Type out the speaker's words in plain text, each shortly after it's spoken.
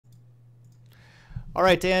All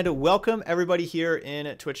right, and welcome everybody here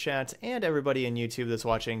in Twitch chat and everybody in YouTube that's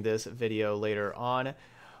watching this video later on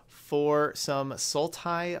for some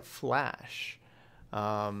Sultai Flash.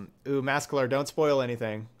 Ooh, Mascular, don't spoil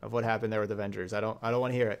anything of what happened there with Avengers. I don't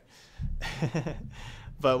want to hear it.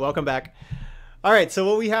 But welcome back. All right, so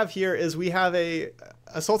what we have here is we have a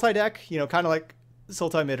Sultai deck, you know, kind of like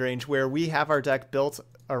Sultai midrange, where we have our deck built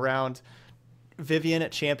around Vivien,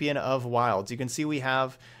 Champion of Wilds. You can see we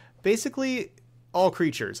have basically all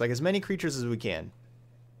creatures, like as many creatures as we can.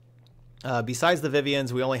 Besides the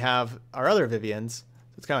Viviens, we only have our other Viviens.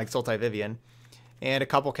 So it's kind of like Sultai Vivien. And a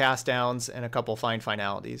couple cast downs and a couple find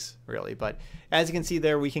finalities, really. But as you can see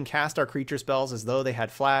there, we can cast our creature spells as though they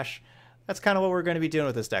had flash. That's kind of what we're going to be doing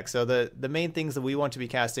with this deck. So the main things that we want to be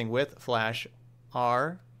casting with flash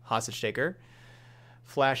are Hostage Taker.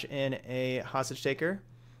 Flash in a Hostage Taker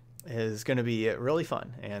is going to be really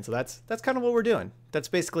fun. And so that's kind of what we're doing. That's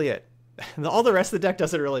basically it. All the rest of the deck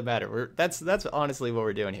doesn't really matter. That's honestly what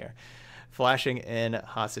we're doing here. Flashing in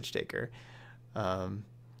Hostage Taker.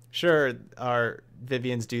 Sure, our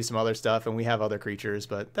Viviens do some other stuff, and we have other creatures,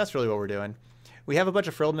 but that's really what we're doing. We have a bunch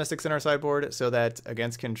of Frilled Mystics in our sideboard, so that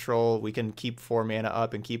against control, we can keep 4 mana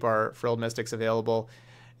up and keep our Frilled Mystics available,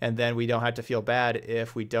 and then we don't have to feel bad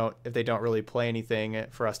if they don't really play anything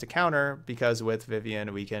for us to counter, because with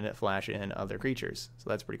Vivien, we can flash in other creatures. So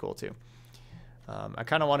that's pretty cool too. I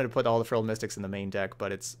kind of wanted to put all the Frilled Mystics in the main deck,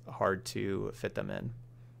 but it's hard to fit them in.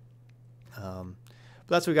 But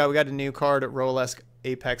that's what we got. We got a new card, Rolesk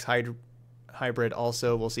Apex Hybrid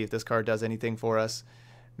also. We'll see if this card does anything for us.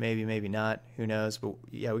 Maybe, maybe not. Who knows? But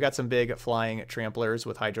yeah, we got some big flying tramplers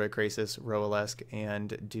with Hydroid Krasis, Rolesk,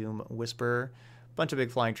 and Doom Whisperer. Bunch of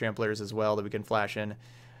big flying tramplers as well that we can flash in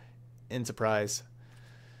surprise.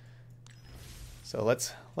 So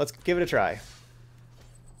let's give it a try.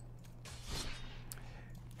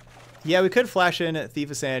 Yeah, we could flash in Thief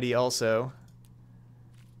of Sanity also.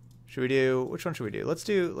 Should we do, which one should we do? Let's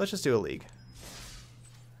just do a League.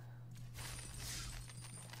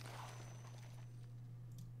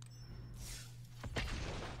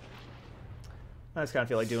 I just kind of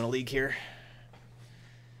feel like doing a League here.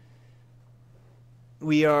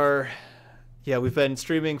 We've been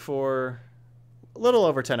streaming for a little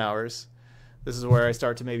over 10 hours. This is where I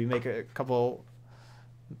start to maybe make a couple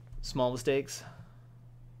small mistakes.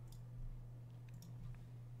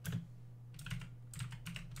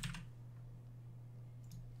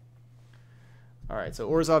 All right, so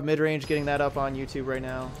Orzhov midrange, getting that up on YouTube right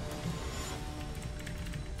now.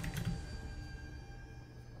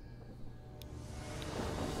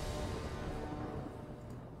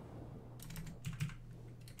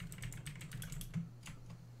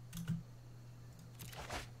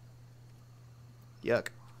 Yuck.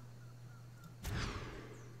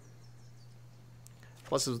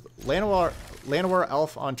 Plus, Llanowar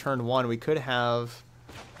Elf on turn 1. We could have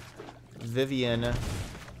Vivien,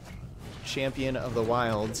 Champion of the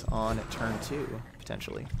Wilds, on turn 2,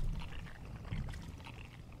 potentially.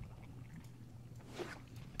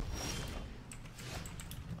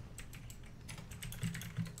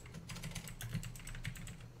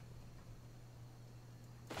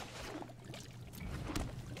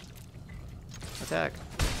 Attack.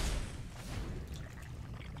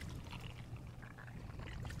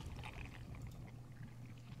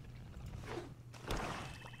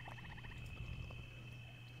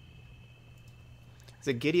 Is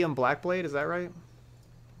it Gideon Blackblade? Is that right?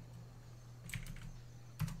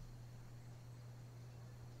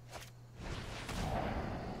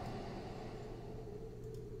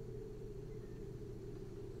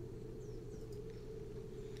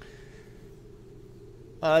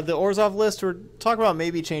 The Orzhov list, we're talking about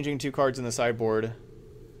maybe changing 2 cards in the sideboard.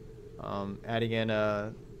 Adding in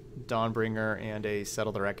a Dawnbringer and a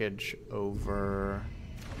Settle the Wreckage over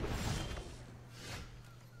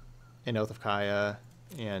an Oath of Kaya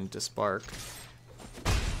and a Spark.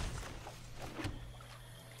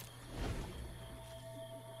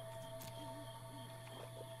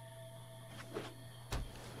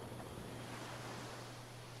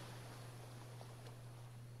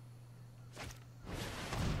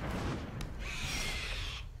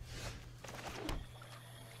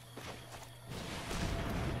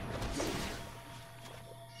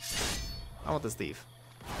 I want this Thief.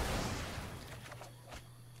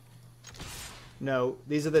 No,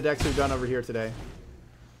 these are the decks we've done over here today.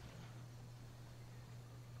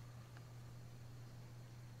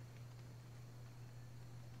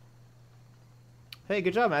 Hey,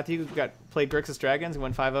 good job, Matthew. You played Grixis Dragons and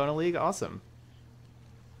won 5-0 in a league. Awesome.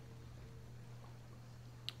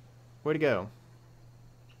 Way to go.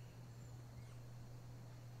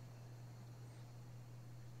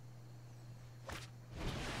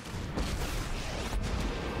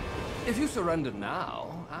 If you surrender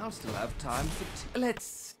now, I'll still have time for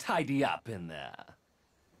let's tidy up in there.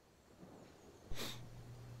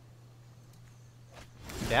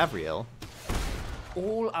 Davriel.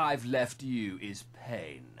 All I've left you is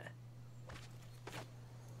pain.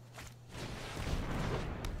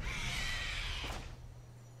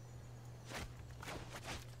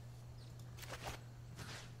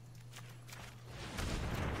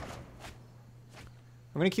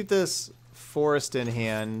 I'm going to keep this forest in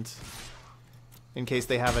hand in case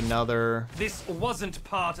they have another... This wasn't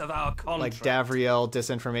part of our contract. Like Davriel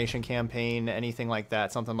disinformation campaign, anything like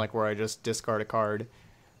that. Something like where I just discard a card.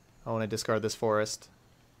 I want to discard this forest.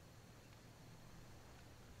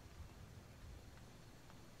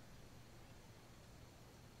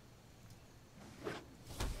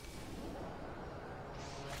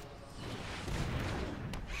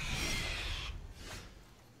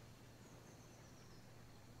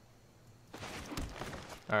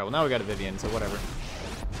 Alright, well now we got a Vivien, so whatever.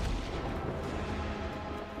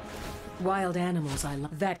 Wild animals I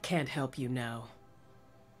love. That can't help you now.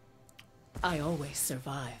 I always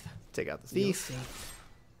survive. Take out the thief.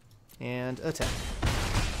 And attack.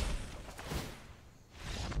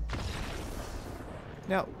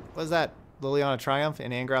 Now, was that Liliana Triumph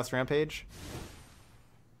in Angrath's Rampage?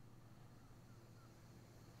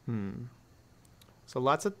 So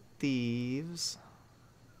lots of thieves.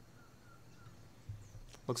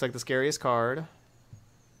 Looks like the scariest card.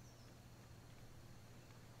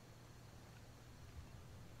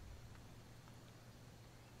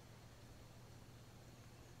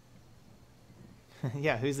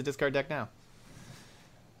 Yeah, who's the discard deck now?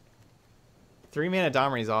 3-mana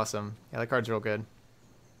Domri is awesome. Yeah, that card's real good.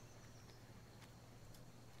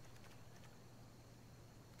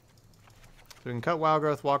 So we can cut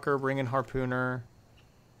Wildgrowth Walker, bring in Harpooner.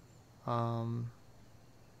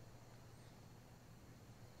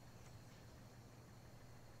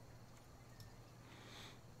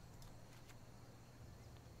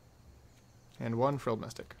 And one Frilled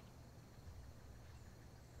Mystic.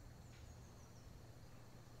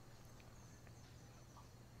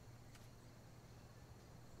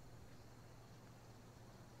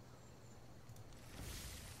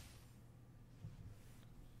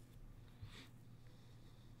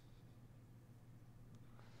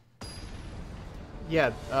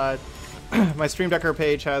 Yeah, my Stream Decker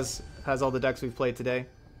page has all the decks we've played today.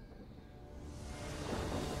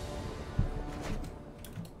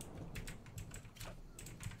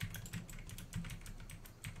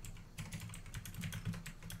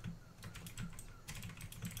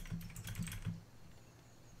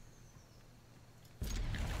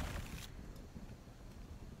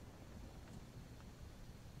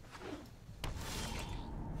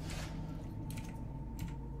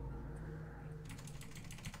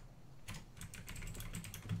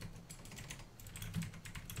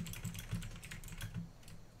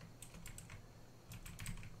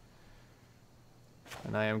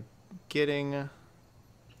 And I am getting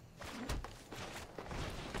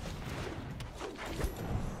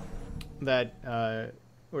that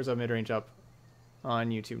where's our mid-range up on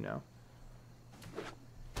YouTube now.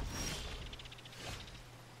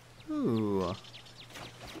 Ooh.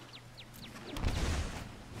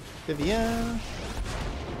 Vivien.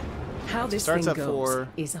 How this Starts thing at goes 4.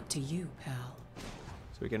 is up to you, pal.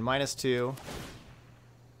 So we can -2.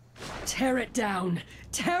 Tear it down.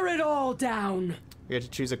 Tear it all down. We have to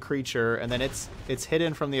choose a creature, and then it's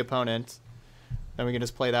hidden from the opponent. Then we can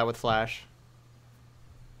just play that with Flash.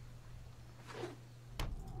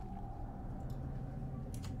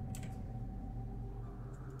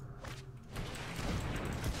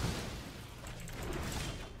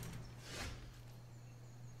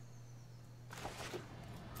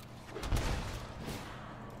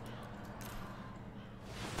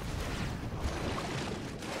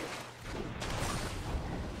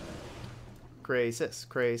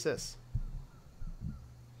 Crisis.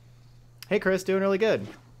 Hey Chris, doing really good.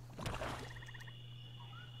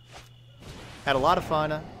 Had a lot of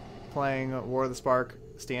fun playing War of the Spark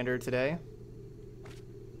Standard today.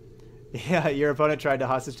 Yeah, your opponent tried to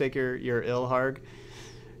hostage take your Ilharg.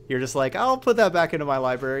 You're just like, I'll put that back into my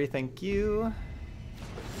library, thank you.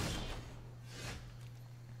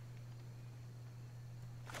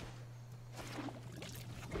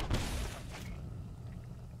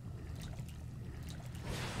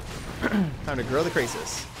 Time to grow the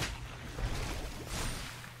Crisis.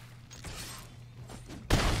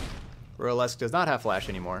 Burlesque does not have Flash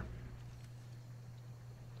anymore.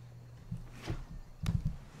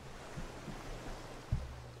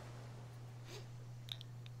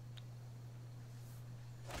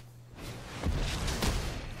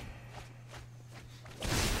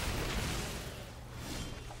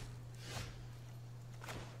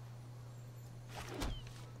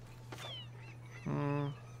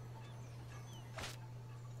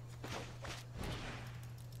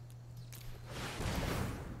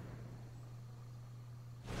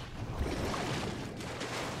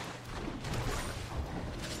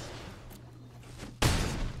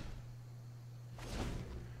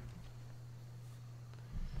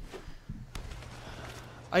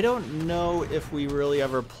 I don't know if we really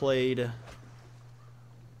ever played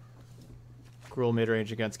Gruul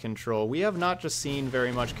midrange against control. We have not just seen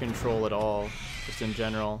very much control at all, just in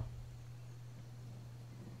general.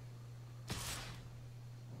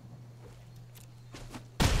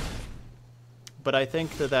 But I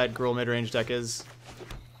think that Gruul midrange deck is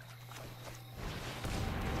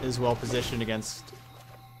well positioned against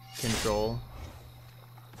control.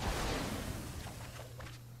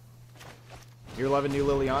 You're loving new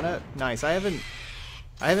Liliana? Nice. I haven't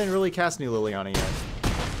really cast new Liliana yet.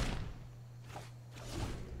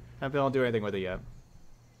 Haven't been able to do anything with it yet.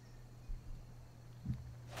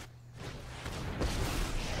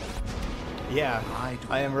 Yeah,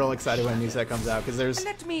 I am real excited when a new set comes out because there's,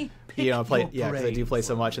 you know, because I do play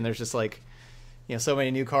so much and there's just like, you know, so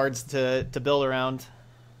many new cards to build around.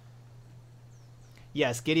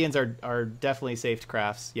 Yes, Gideons are definitely safe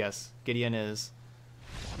crafts. Yes, Gideon is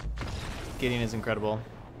incredible.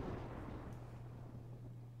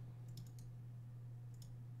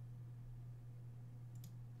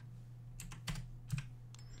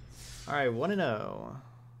 All right, 1-0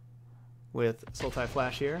 with Sultai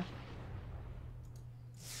Flash here.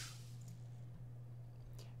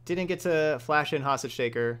 Didn't get to flash in Hostage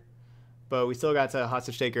Taker, but we still got to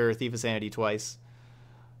Hostage Taker Thief of Sanity twice.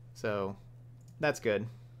 So that's good.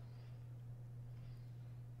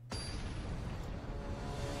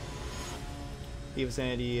 Thief of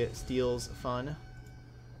Sanity steals fun.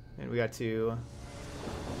 And we got to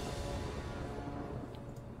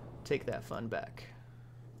take that fun back.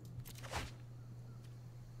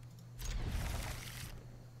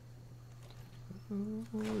 Ooh,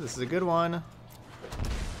 this is a good one.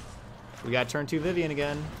 We got turn 2 Vivien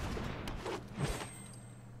again.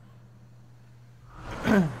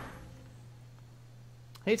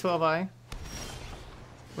 Hey 12i.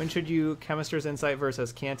 When should you Chemister's Insight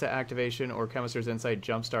versus Kanta activation or Chemister's Insight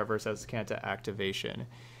Jumpstart versus Kanta activation?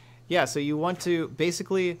 Yeah, so you want to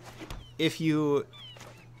basically, if you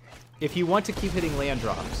want to keep hitting land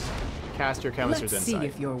drops, cast your Chemister's Insight. Let's see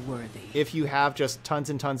if you're worthy. If you have just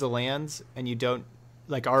tons and tons of lands and you don't,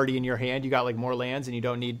 like, already in your hand, you got like more lands and you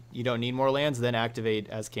don't need more lands, then activate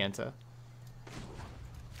as Kanta.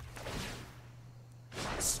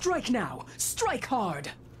 Strike now! Strike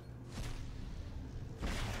hard!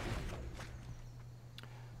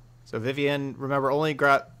 So Vivien, remember, only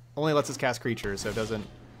lets us cast creatures, so it doesn't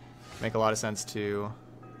make a lot of sense to...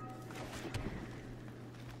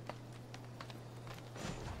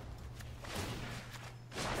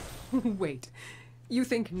 Wait, you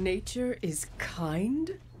think nature is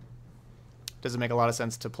kind? Doesn't make a lot of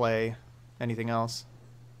sense to play anything else.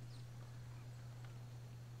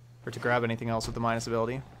 Or to grab anything else with the minus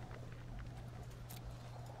ability.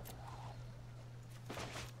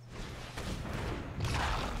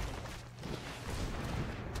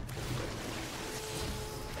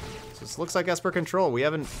 So this looks like Esper Control. We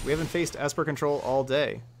haven't faced Esper Control all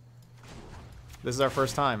day. This is our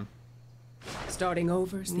first time. Starting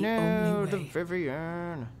over's the no, only way. The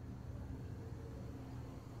Vivien.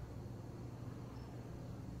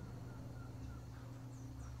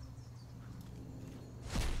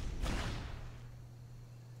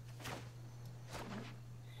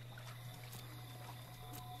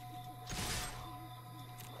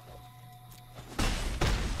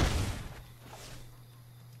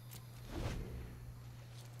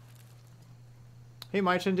 Hey,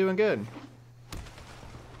 Maichin, doing good.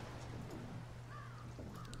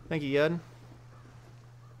 Thank you, Yud.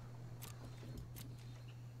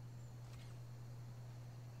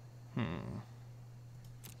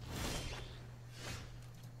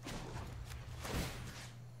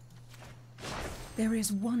 There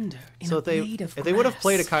is wonder in so a if blade of they would have grass.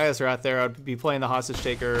 played a Kaya's Wrath there, I'd be playing the Hostage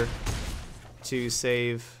Taker to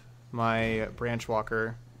save my Branch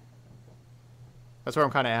Walker. That's where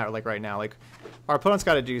I'm kind of at, like, right now. Like, our opponent's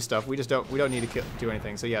got to do stuff. We don't need to do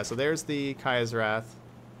anything. So yeah, so there's the Kaya's Wrath.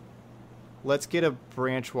 Let's get a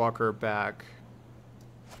Branch Walker back.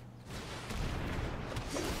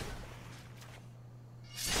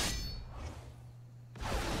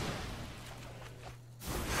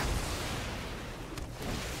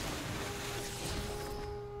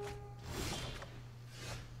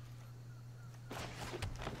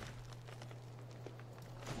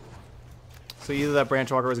 So either that Branch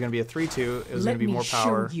Walker was going to be a 3/2, it was going to be more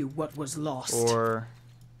power. Let me show you what was lost. Or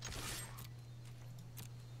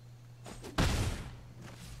I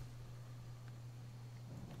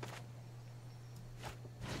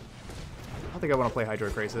don't think I want to play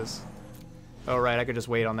Hydro Crisis. Oh right, I could just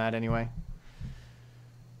wait on that anyway.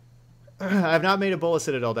 I've not made a Bola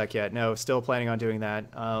Citadel deck yet. No, still planning on doing that.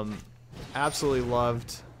 Absolutely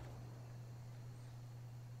loved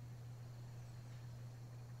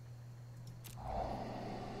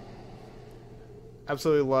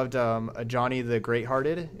Absolutely loved a Johnny the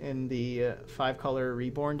Great-Hearted in the 5-color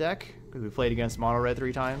Reborn deck because we played against Mono Red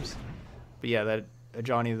 3 times. But yeah, that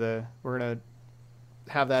Johnny the we're gonna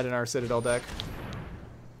have that in our Citadel deck.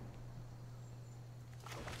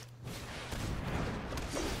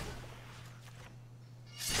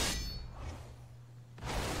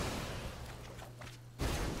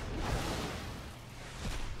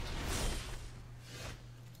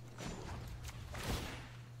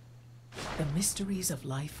 The mysteries of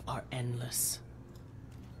life are endless.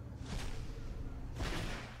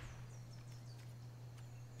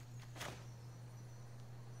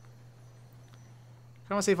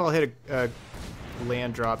 I want to see if I'll hit a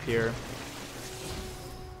land drop here.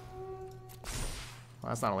 Well,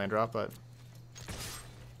 that's not a land drop, but...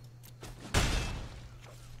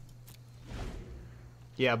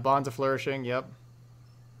 Yeah, Bonds of Flourishing, yep.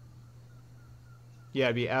 Yeah,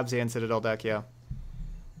 it'd be Abzan Citadel deck, yeah.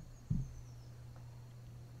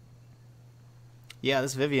 Yeah,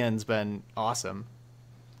 this Vivien's been awesome.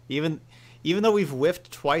 Even though we've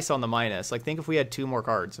whiffed twice on the minus. Like, think if we had 2 more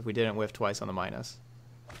cards, if we didn't whiff twice on the minus.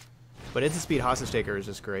 But Instant Speed Hostage Taker is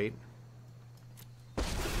just great.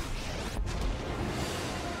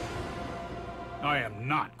 I am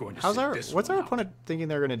not going to What's our opponent thinking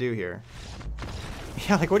they're going to do here?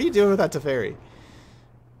 Yeah, like, what are you doing with that Teferi?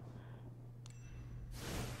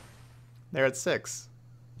 They're at 6.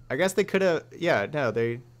 I guess they could have... Yeah, no,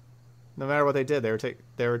 they... No matter what they did,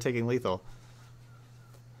 they were taking lethal.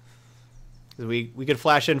 We could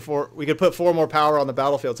flash in we could put 4 more power on the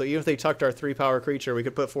battlefield. So even if they tucked our 3-power creature, we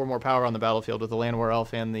could put 4 more power on the battlefield with the Landwar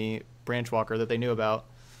Elf and the Branchwalker that they knew about.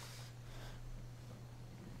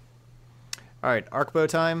 All right, Arcbow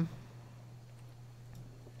time.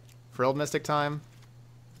 Frilled Mystic time.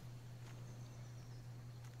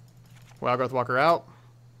 Wildgrowth Walker out.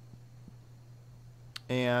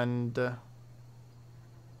 And... do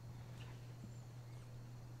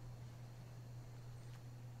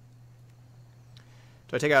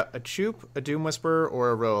I take out a Choop, a Doom Whisperer,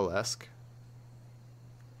 or a Roalesk?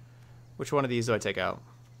 Which one of these do I take out?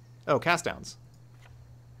 Oh, Cast Downs.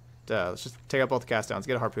 Duh, let's just take out both Cast Downs.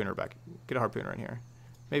 Get a Harpooner back. Get a Harpooner in here.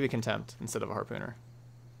 Maybe Contempt instead of a Harpooner.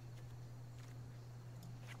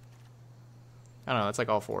 I don't know, it's like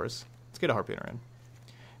all 4s. Let's get a Harpooner in.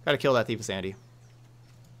 Gotta kill that Thief of Sandy.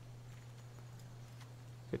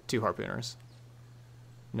 Get 2 Harpooners.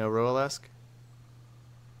 No Roalesk.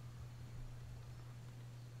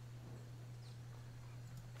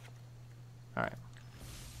 All right.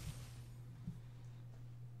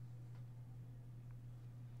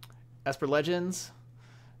 Esper Legends.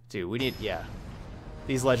 Dude, we need... Yeah.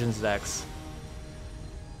 These Legends decks.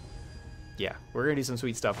 Yeah, we're going to do some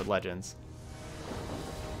sweet stuff with Legends.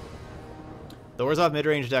 The Orzhov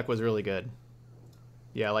mid-range deck was really good.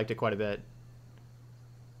 Yeah, I liked it quite a bit.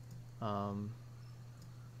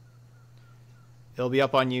 It'll be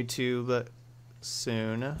up on YouTube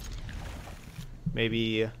soon.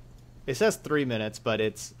 Maybe... It says 3 minutes, but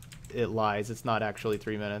it lies. It's not actually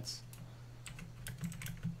 3 minutes.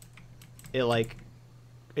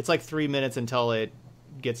 It's like 3 minutes until it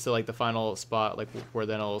gets to like the final spot, like where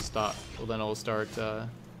then it'll stop. Well, then it'll start.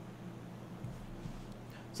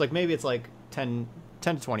 It's like maybe it's like 10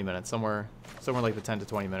 to 20 minutes, somewhere like the 10 to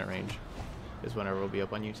 20 minute range, is whenever it'll be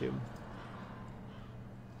up on YouTube.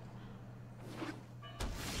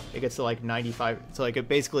 It gets to like 95. So like it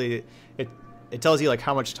basically it tells you like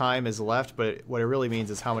how much time is left, but what it really means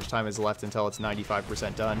is how much time is left until it's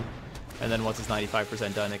 95% done. And then once it's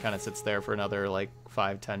 95% done, it kind of sits there for another like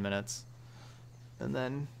 5-10 minutes and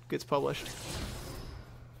then gets published.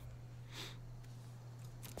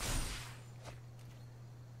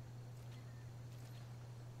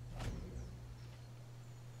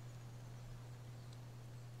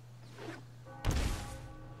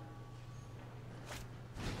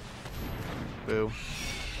 Boo.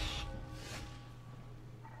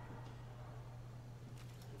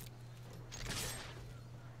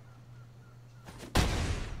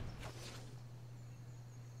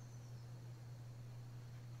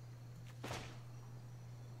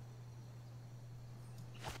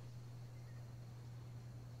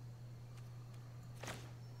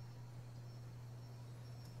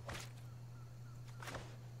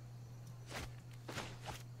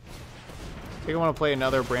 I think I want to play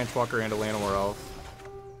another Branchwalker and a Llanowar Elf.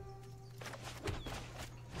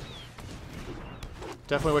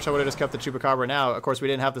 Definitely wish I would have just kept the Chupacabra now. Of course, we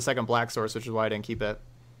didn't have the second Black Source, which is why I didn't keep it.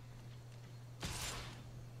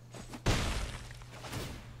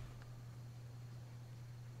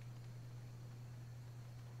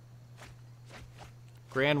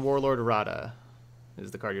 Grand Warlord Rada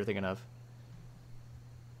is the card you're thinking of.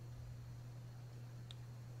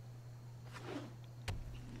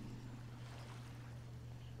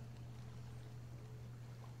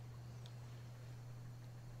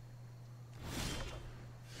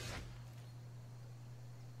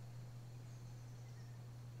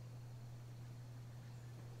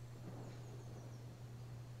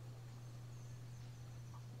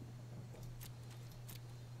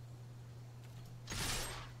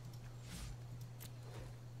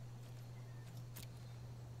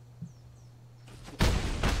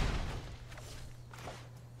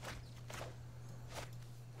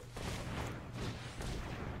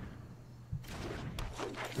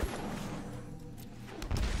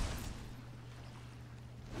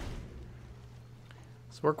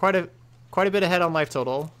 So we're quite a bit ahead on life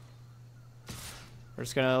total. We're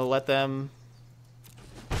just gonna let them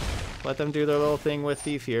do their little thing with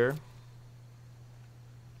Thief here.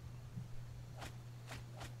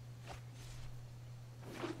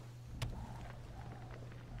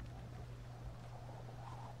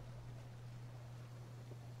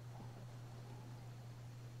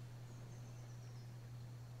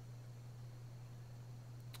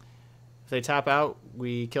 If they tap out,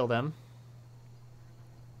 we kill them.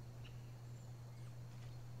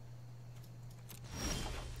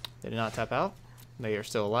 They did not tap out. They are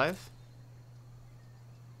still alive.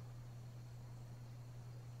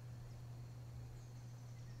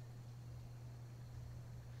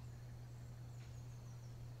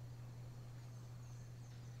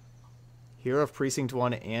 Hero of Precinct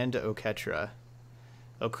 1 and Oketra.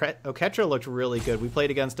 Oketra looked really good. We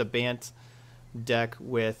played against a Bant deck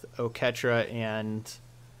with Oketra and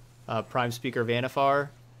Prime Speaker Vanifar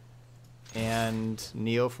and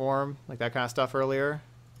Neoform, like that kind of stuff earlier.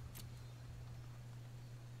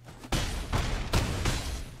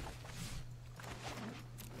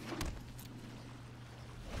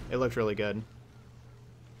 It looked really good.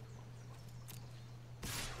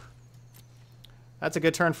 That's a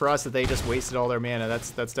good turn for us that they just wasted all their mana.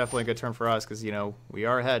 That's definitely a good turn for us because, you know, we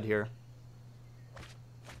are ahead here.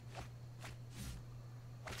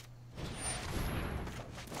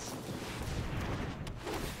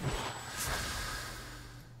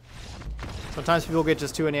 Sometimes people get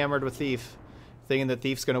just too enamored with Thief, thinking that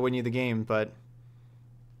Thief's going to win you the game, but,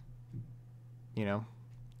 you know,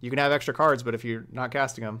 you can have extra cards, but if you're not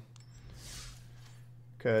casting them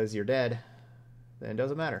because you're dead, then it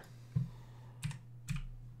doesn't matter.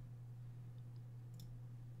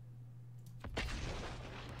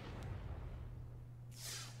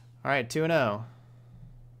 All right, 2-0.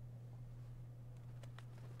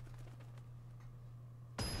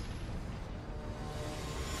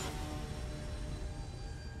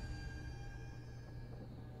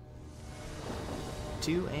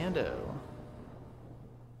 Two and oh.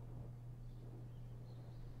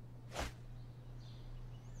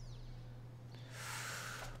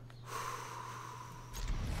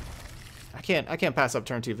 I can't pass up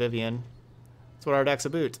turn 2 Vivien. That's what our deck's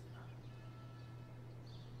about.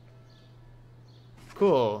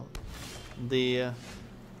 Cool. The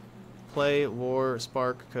play war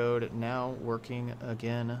spark code now working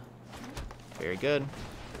again. Very good.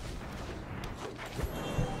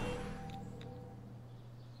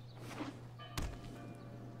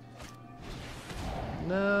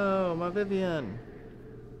 No, my Vivien.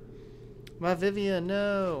 My Vivien,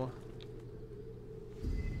 no.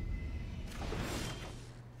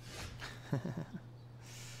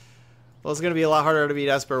 Well, it's going to be a lot harder to beat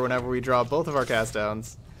Esper whenever we draw both of our cast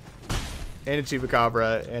downs and a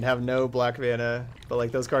Chupacabra and have no black mana, but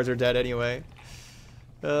like those cards are dead anyway.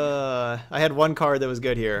 I had one card that was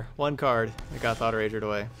good here. One card that got Thought Ragered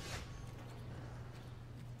away.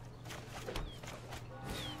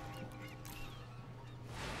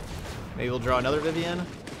 Maybe we'll draw another Vivien.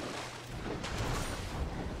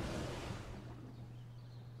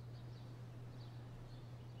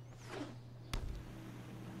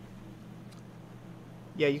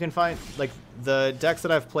 Yeah, you can find, like, the decks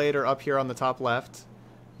that I've played are up here on the top left.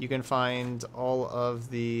 You can find all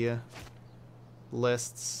of the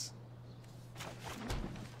lists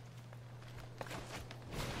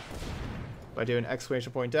by doing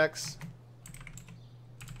exclamation point decks.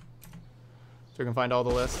 So you can find all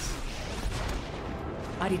the lists.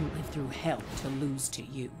 I didn't live through hell to lose to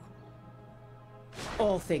you.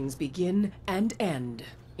 All things begin and end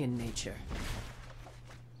in nature.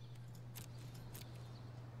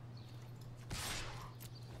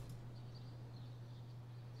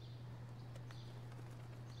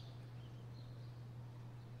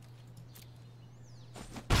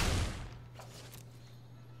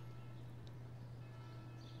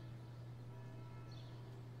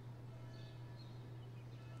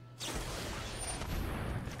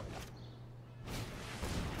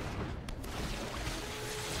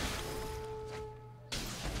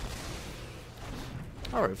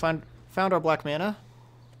 All right, found our black mana.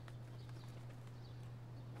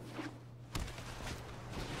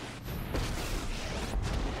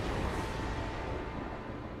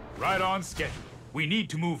 Right on schedule. We need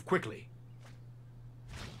to move quickly.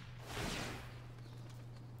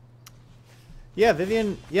 Yeah,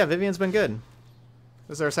 Vivien. Yeah, Vivien's been good.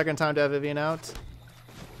 This is our second time to have Vivien out.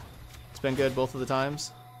 It's been good both of the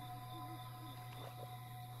times.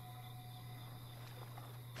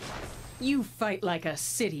 You fight like a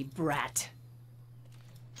city brat.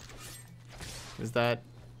 Is that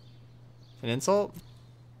an insult?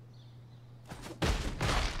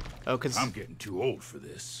 Oh, because I'm getting too old for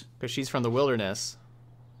this. she's from the wilderness.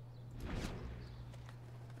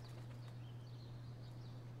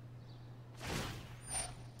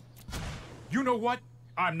 You know what?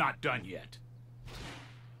 I'm not done yet.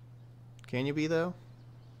 Can you be, though?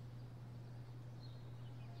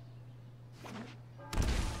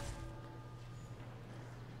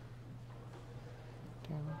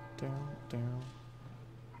 Down.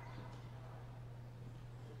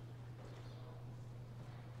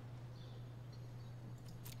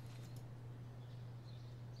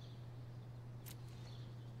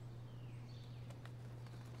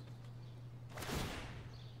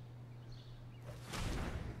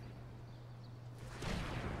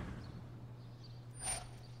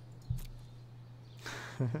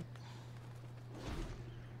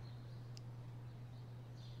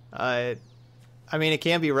 I mean, it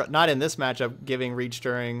can be not in this matchup giving reach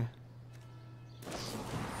during.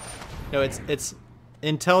 No, it's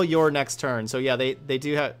until your next turn. So yeah, they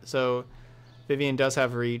do have. So Vivien does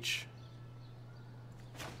have reach.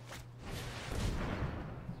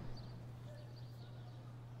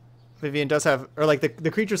 Vivien does have, or like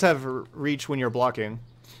the creatures have reach when you're blocking.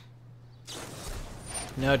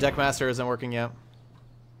 No, Deckmaster isn't working yet.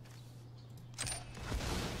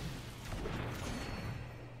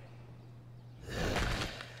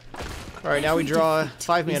 All right, now we draw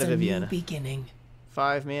 5 mana Vivien. Beginning.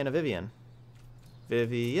 5 mana Vivien.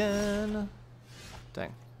 Vivien.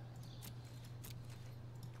 Dang.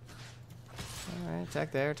 All right,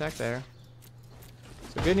 attack there, attack there.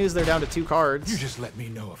 So good news, they're down to 2 cards. You just let me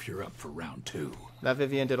know if you're up for round 2. That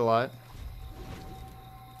Vivien did a lot.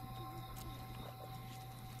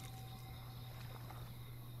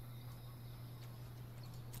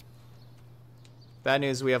 Bad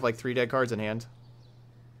news, we have like 3 dead cards in hand.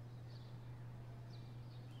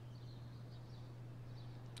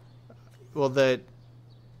 Well, the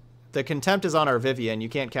contempt is on our Vivien. You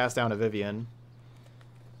can't cast down a Vivien.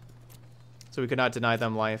 So we could not deny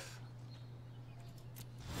them life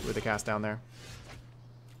with a cast down there.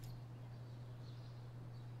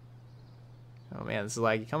 Oh man, this is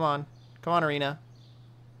laggy. Come on. Come on, Arena.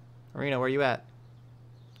 Arena, where you at?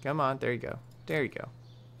 Come on, there you go. There you go.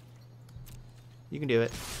 You can do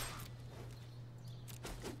it.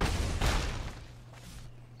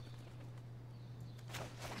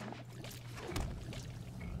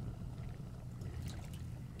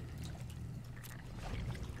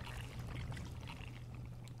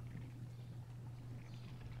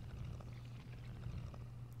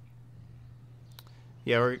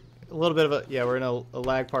 Yeah, we're a little bit of a, yeah, we're in a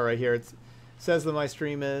lag part right here. It says that my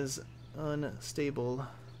stream is unstable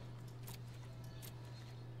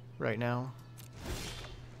right now.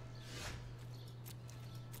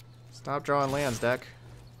 Stop drawing lands, deck.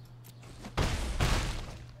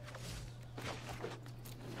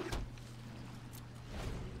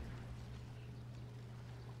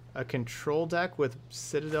 A control deck with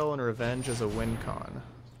Citadel and Revenge as a win con.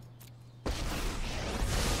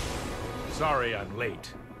 Sorry I'm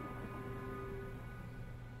late.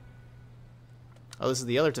 Oh, this is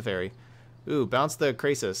the other Teferi. Ooh, bounce the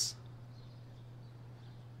Krasis.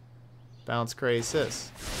 Bounce Krasis.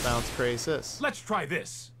 Bounce Krasis. Let's try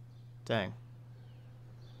this. Dang.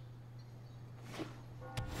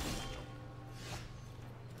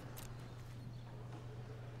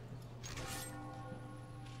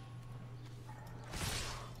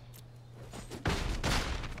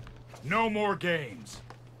 No more games.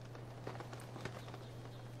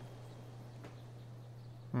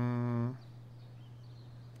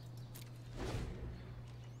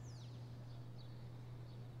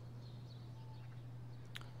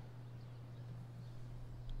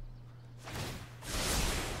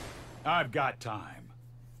 I've got time.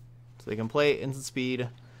 So they can play instant speed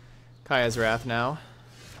Kaya's Wrath now,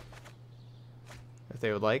 if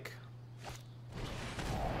they would like.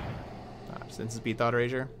 Just instant speed Thought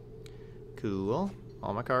Erasure. Cool.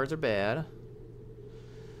 All my cards are bad.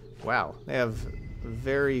 Wow, they have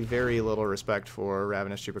very, very little respect for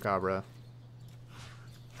Ravenous Chupacabra.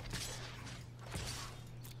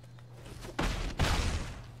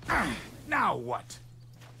 Now what?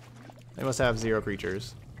 They must have 0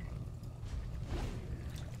 creatures.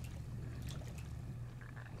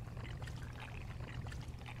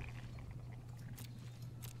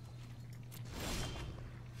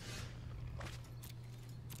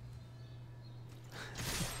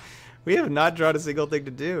 We have not drawn a single thing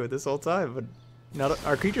to do this whole time, but not,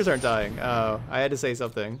 our creatures aren't dying. Oh, I had to say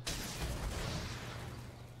something.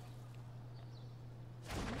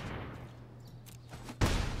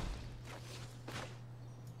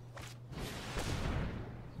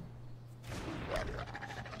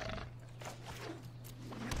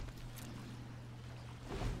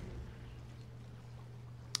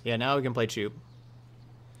 Yeah, now we can play Choop.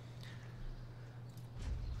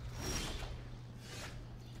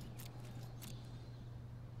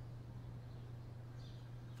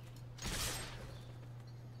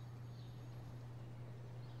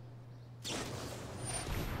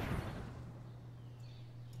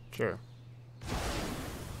 Sure.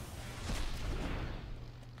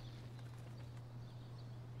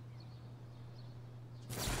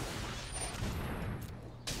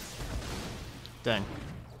 Dang.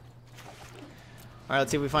 Alright,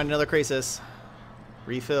 let's see if we find another Krasis.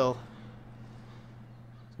 Refill.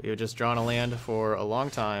 We have just drawn a land for a long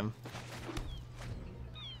time.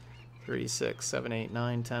 3, 6, 7, 8,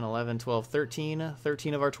 9, 10, 11, 12, 13.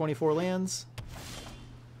 13 of our 24 lands.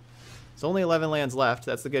 There's only 11 lands left.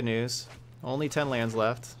 That's the good news. Only 10 lands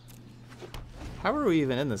left. How are we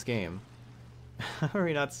even in this game? How are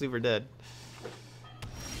we not super dead?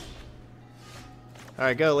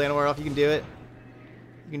 Alright, go, Llanowar Elf. You can do it.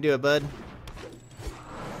 You can do it, bud.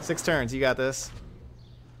 6 turns. You got this.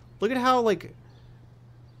 Look at how, like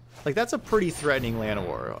that's a pretty threatening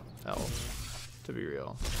Llanowar Elf, to be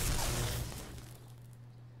real.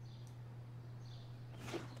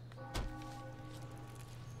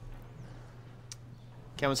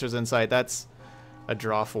 Chemister's Insight. That's a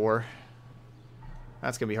draw 4.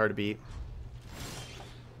 That's going to be hard to beat.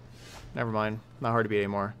 Never mind. Not hard to beat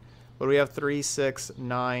anymore. What do we have? 3, 6,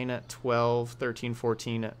 9, 12, 13,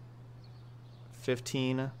 14,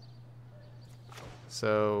 15.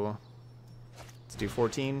 So let's do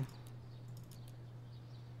 14.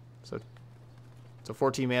 So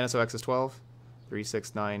 14 mana, so X is 12. 3,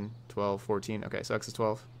 6, 9, 12, 14. Okay, so X is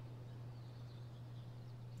 12.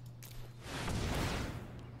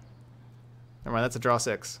 Never mind, that's a draw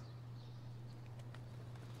 6.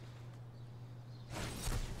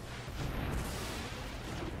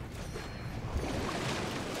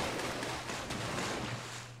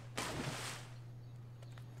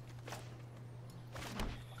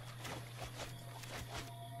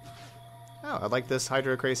 Oh, I'd like this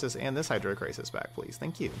Hydro Krasis and this Hydro Krasis back, please.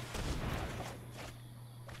 Thank you.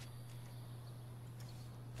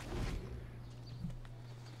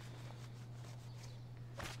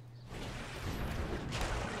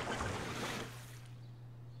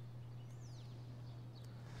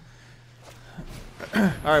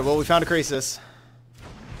 Alright, well, we found a Krasis.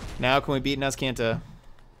 Now can we beat Nazcanta?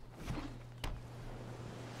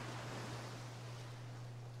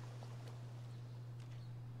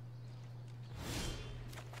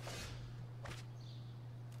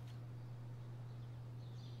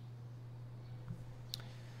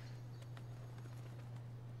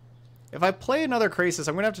 If I play another Krasis,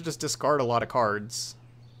 I'm going to have to just discard a lot of cards.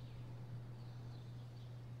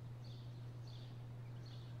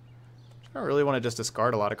 I don't really want to just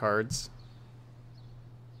discard a lot of cards.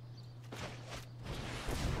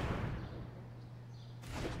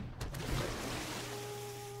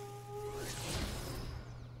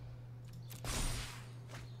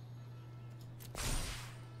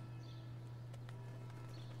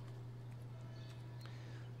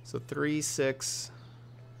 So 3, 6,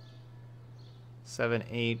 7,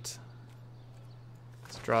 8.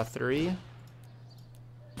 Let's draw 3.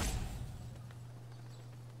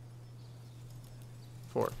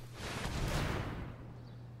 4.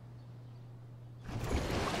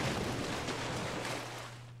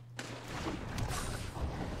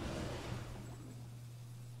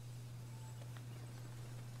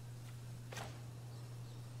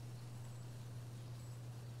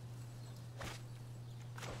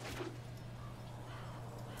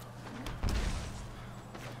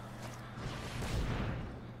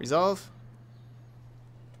 Resolve.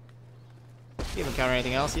 You haven't counter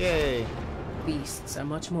anything else. Yay. Beasts are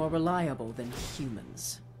much more reliable than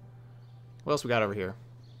humans. What else we got over here?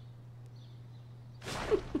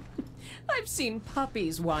 I've seen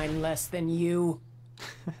puppies whine less than you.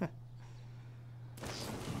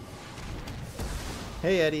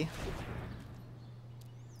 Hey, Eddie.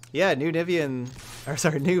 Yeah, new Vivien has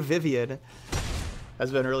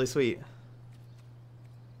been really sweet.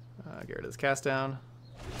 Get rid of this cast down.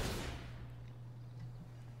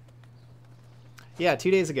 Yeah,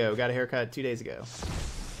 2 days ago. Got a haircut 2 days ago.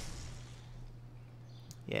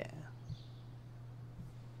 Yeah.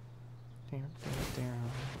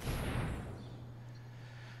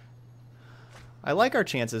 I like our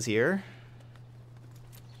chances here.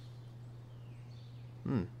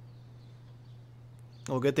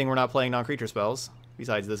 Well, good thing we're not playing non-creature spells.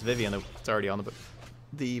 Besides this Vivien that's already on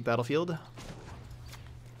the battlefield.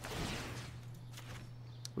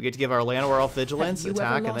 We get to give our Llanowar Elf Vigilance,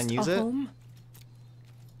 attack, and then use it. Home?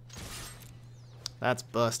 That's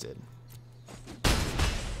busted.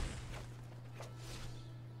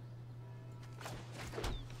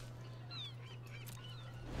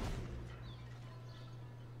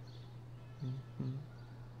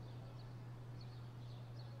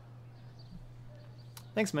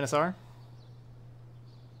 Thanks, Minosaur.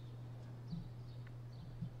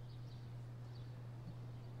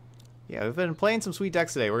 Yeah, we've been playing some sweet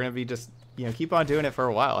decks today. We're gonna be just, you know, keep on doing it for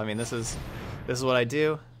a while. I mean, this is what I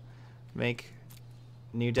do. Make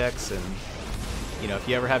new decks, and you know, if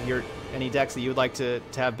you ever have any decks that you would like to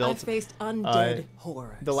have built. I've faced undead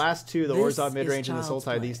horrors. The last two, the This Orzhov midrange is and the child's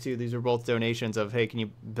Sultai, play. these are both donations of, hey, can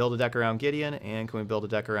you build a deck around Gideon, and can we build a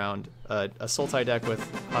deck around a Sultai deck with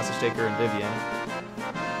Hostage Taker and Vivien.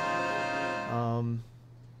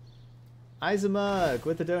 Izamug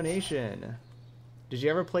with a donation. Did you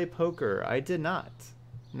ever play poker? I did not.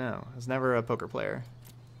 No, I was never a poker player.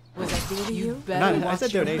 Was I fooling you? I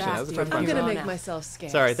said donation. That was a Twitch Prime I'm gonna sub. make myself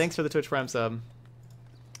scarce. Sorry, thanks for the Twitch Prime sub.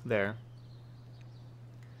 There.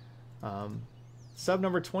 Sub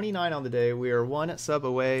number 29 on the day. We are one sub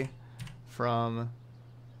away from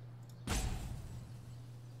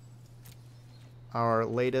our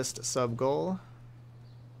latest sub goal.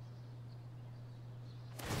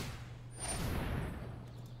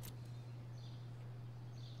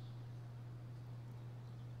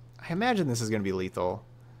 I imagine this is going to be lethal.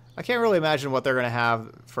 I can't really imagine what they're going to have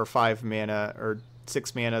for 5 mana or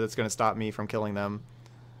 6 mana that's going to stop me from killing them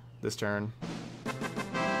this turn.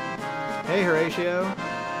 Hey, Horatio.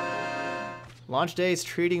 Launch day is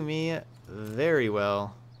treating me very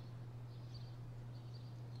well.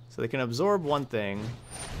 So they can absorb one thing.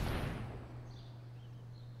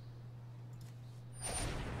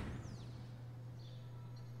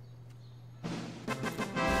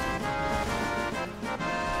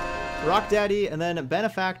 Rock Daddy and then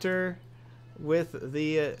Benefactor with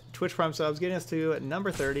the Twitch Prime subs, getting us to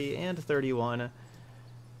number 30 and 31.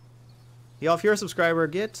 Y'all, if you're a subscriber,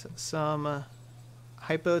 get some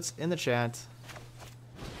hype votes in the chat.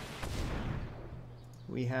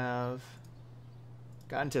 We have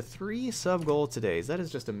gotten to 3 sub goal todays. That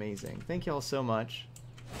is just amazing. Thank y'all so much.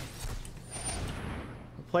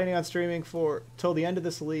 I'm planning on streaming till the end of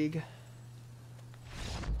this league.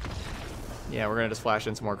 Yeah, we're gonna just flash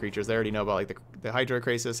in some more creatures. They already know about like the Hydra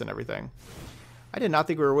Crisis and everything. I did not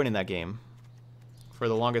think we were winning that game for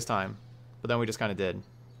the longest time, but then we just kind of did.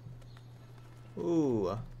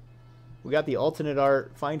 Ooh, we got the alternate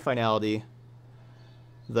art Find Finality,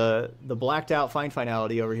 the blacked out Find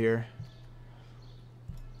Finality over here.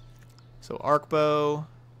 So Arcbow,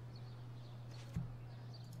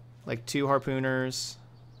 like 2 Harpooners,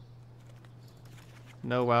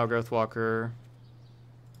 no Wild Growth Walker.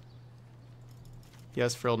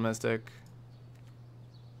 Yes, Frilled Mystic.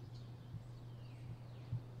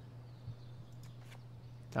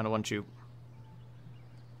 Down to 1 Choop.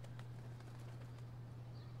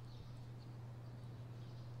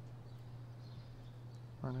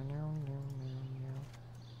 I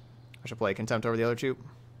should play Contempt over the other Choop.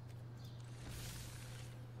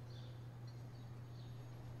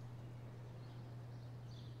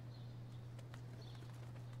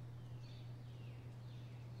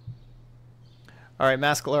 All right,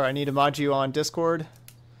 Mascalar, I need to mod you on Discord.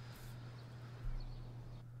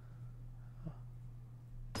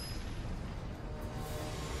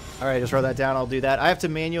 All right, just wrote that down. I'll do that. I have to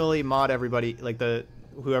manually mod everybody, like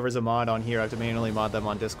whoever's a mod on here. I have to manually mod them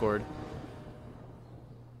on Discord.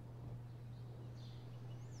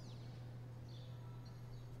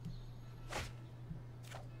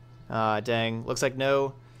 Dang. Looks like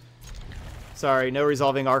no. Sorry, no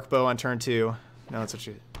resolving Arcbow on turn 2. No, that's what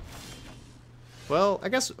you. Well, I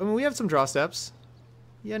mean, we have some draw steps.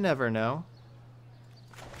 You never know.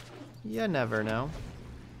 You never know.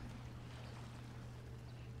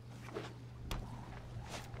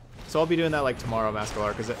 So I'll be doing that like tomorrow,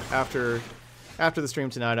 Mascalar, because after the stream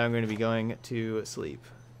tonight, I'm going to be going to sleep.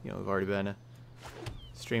 You know, we've already been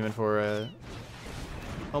streaming for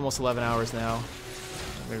almost 11 hours now.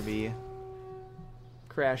 I'm going to be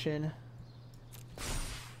crashing.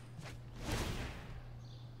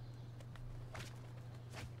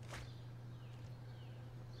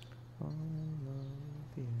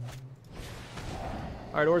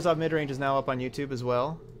 Alright, Orzhov Midrange is now up on YouTube as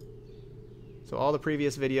well. So all the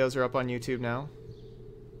previous videos are up on YouTube now.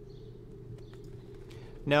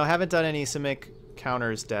 No, I haven't done any Simic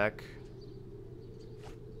counters deck.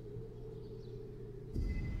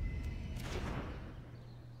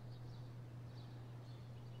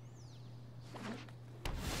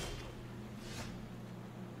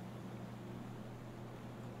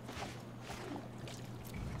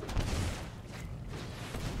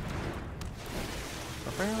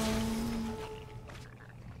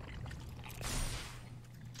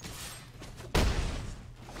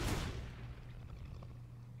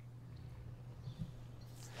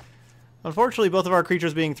 Unfortunately, both of our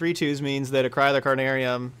creatures being 3/2s means that a Cry of the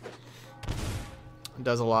Carnarium It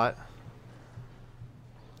does a lot.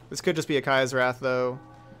 This could just be a Kaya's Wrath, though.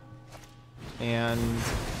 And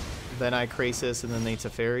then I Krasis, and then they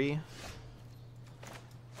Teferi.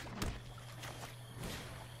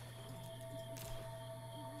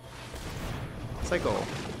 Cycle.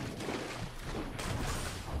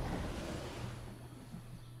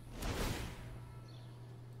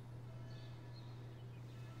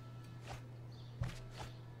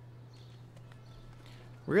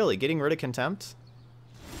 Really? Getting rid of Contempt?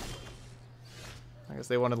 I guess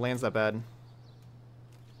they wanted lands that bad.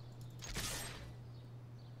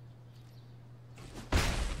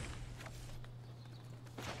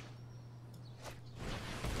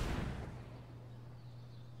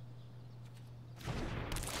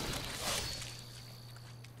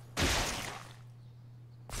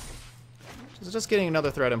 So just getting another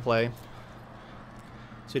threat in play.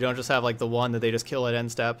 So you don't just have like the one that they just kill at end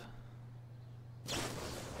step.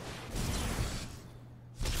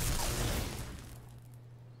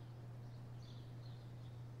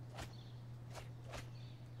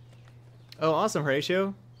 Oh, awesome,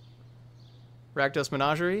 Horatio. Rakdos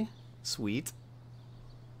Menagerie. Sweet.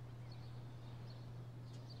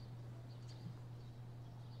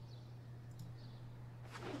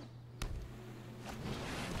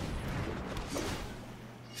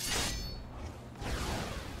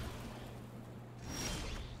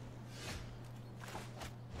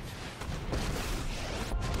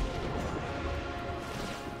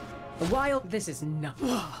 While this is not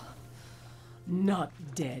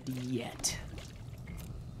dead yet.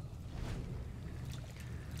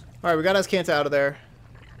 Alright, we got Azcanta out of there.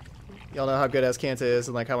 Y'all know how good Azcanta is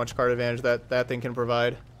and like how much card advantage that thing can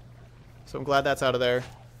provide. So I'm glad that's out of there.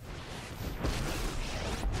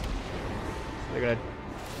 They're gonna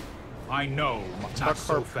I know, Tuck not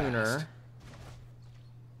so Harpooner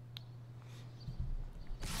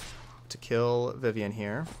fast. to kill Vivien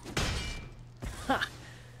here. Ha!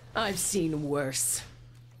 I've seen worse.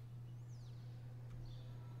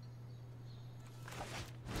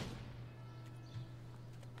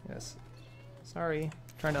 Yes. Sorry.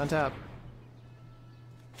 Trying to untap.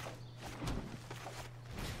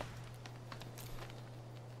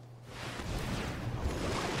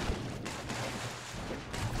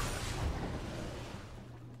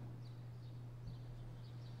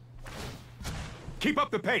 Keep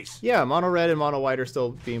up the pace. Yeah, mono red and mono white are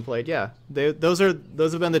still being played. Yeah, those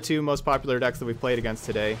have been the two most popular decks that we've played against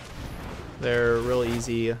today. They're real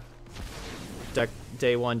easy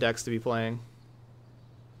day one decks to be playing.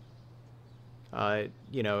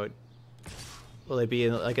 You know, will they be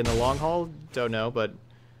in the long haul? Don't know, but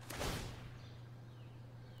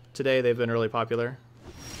today they've been really popular.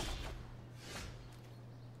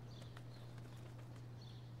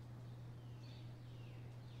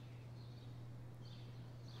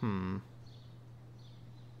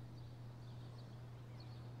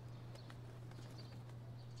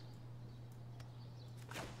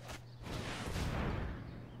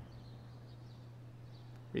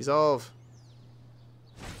 Resolve.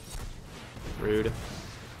 Rude.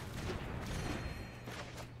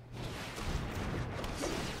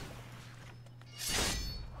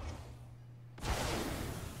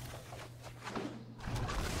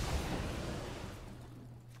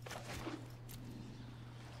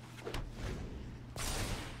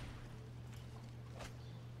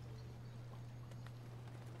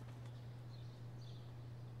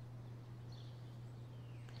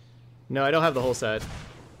 No, I don't have the whole set.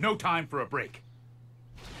 No time for a break.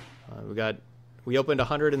 We opened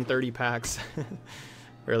 130 packs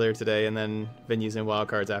earlier today, and then been using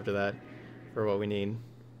wildcards after that for what we need.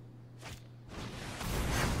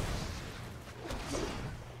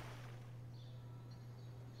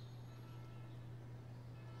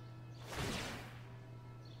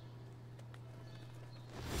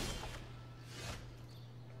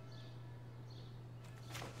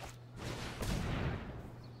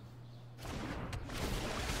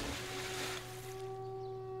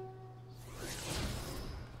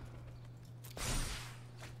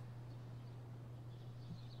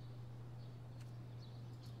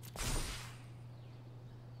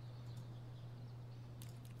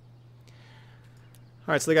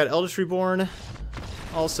 Alright, so they got Eldritch Reborn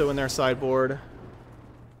also in their sideboard.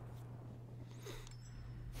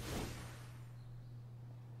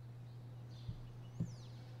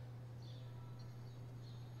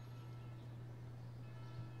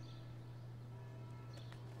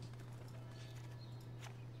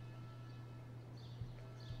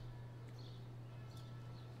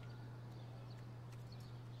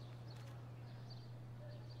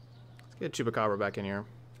 Let's get Chupacabra back in here.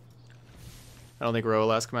 I don't think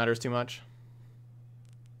Roalask matters too much.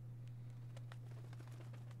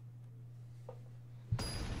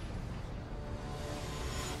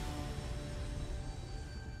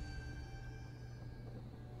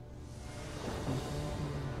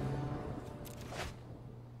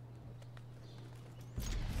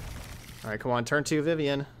 Alright, come on. Turn 2,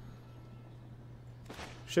 Vivien.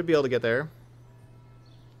 Should be able to get there.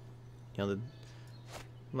 You know,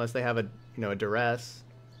 unless they have a, a duress.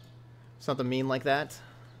 Something mean like that.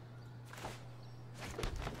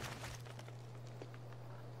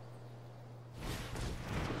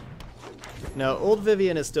 No, old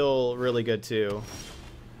Vivien is still really good too.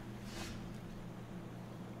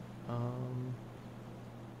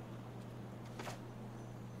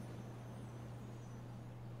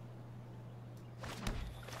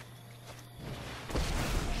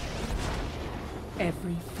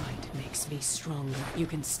 Every fight makes me stronger. You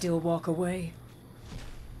can still walk away.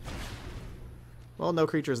 Well, no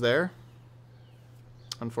creatures there,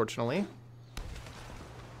 unfortunately.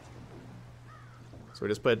 So we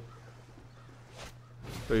just put...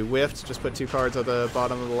 we whiffed, just put 2 cards at the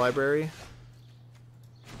bottom of the library.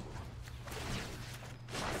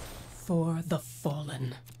 For the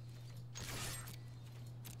fallen.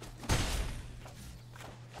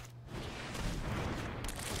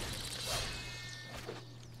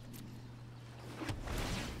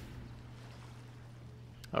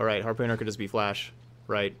 Alright, Harpooner could just be Flash.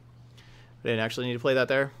 Right. I didn't actually need to play that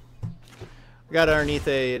there. We got underneath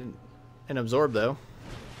an Absorb, though.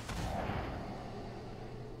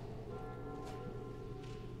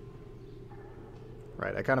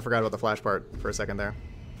 Right, I kind of forgot about the Flash part for a second there.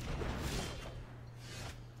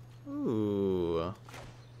 Ooh.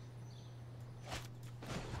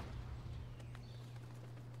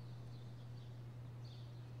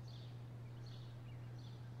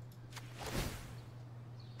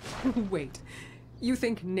 Wait, you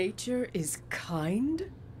think nature is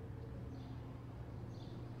kind?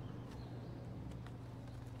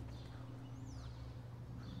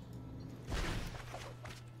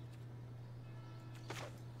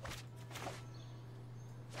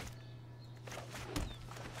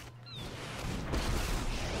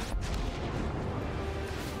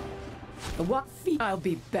 What feet? I'll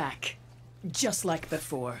be back, just like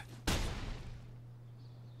before.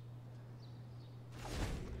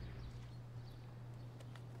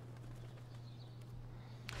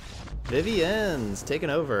 Vivien's taking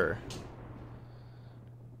over.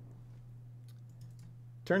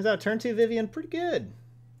 Turns out turn 2 Vivien pretty good.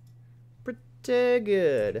 Pretty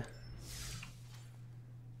good.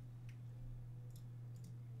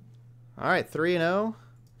 Alright, 3-0.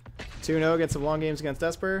 2-0 against some long games against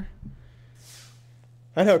Esper.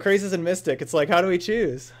 I know, Krasis and Mystic. It's like, how do we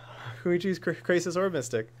choose? Who we choose, Krasis or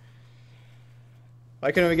Mystic?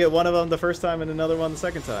 Why couldn't we get one of them the first time and another one the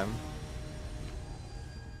second time?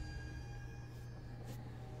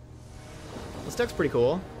 This deck's pretty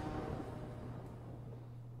cool.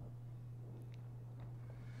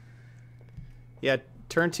 Yeah,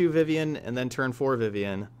 turn 2 Vivien and then turn 4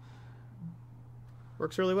 Vivien.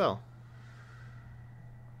 Works really well.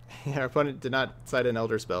 Yeah, our opponent did not cite an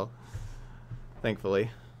Elder Spell, thankfully.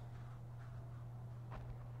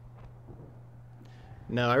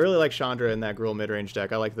 No, I really like Chandra in that Gruul midrange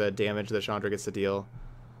deck. I like the damage that Chandra gets to deal.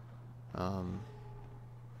 I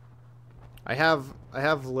have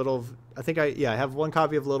little... I have one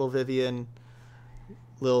copy of Little Vivien,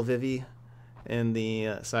 Lil Vivi, in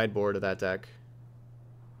the sideboard of that deck.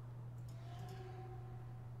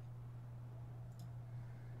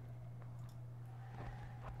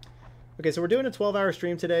 Okay, so we're doing a 12-hour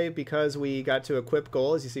stream today because we got to a Quip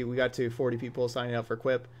goal. As you see, we got to 40 people signing up for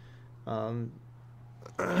Quip. So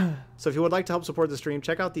if you would like to help support the stream,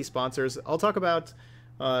 check out these sponsors. I'll talk about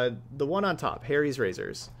the one on top, Harry's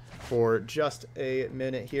Razors, for just a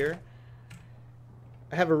minute here.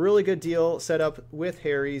 I have a really good deal set up with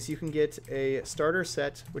Harry's. You can get a starter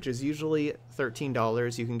set, which is usually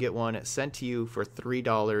 $13. You can get one sent to you for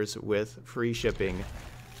 $3 with free shipping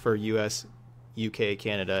for US, UK,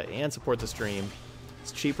 Canada, and support the stream.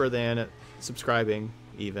 It's cheaper than subscribing,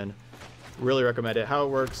 even. Really recommend it. How it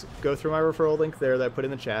works, go through my referral link there that I put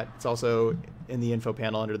in the chat. It's also in the info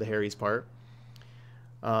panel under the Harry's part.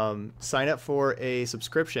 Sign up for a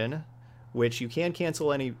subscription, which you can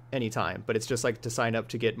cancel any time, but it's just like to sign up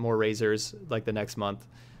to get more razors like the next month.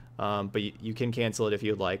 But you can cancel it if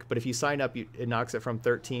you'd like. But if you sign up, it knocks it from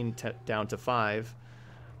 13 down to 5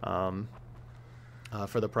 for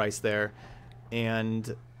the price there.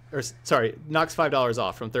 Knocks $5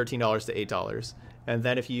 off from $13 to $8. And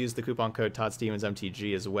then if you use the coupon code Todd Stevens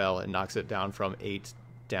MTG as well, it knocks it down from 8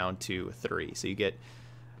 down to 3. So you get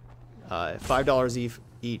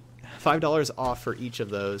 $5 off for each of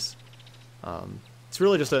those. It's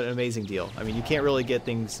really just an amazing deal. I mean, you can't really get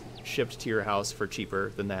things shipped to your house for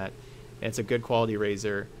cheaper than that. And it's a good quality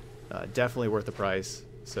razor, definitely worth the price.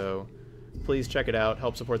 So please check it out,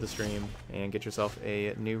 help support the stream, and get yourself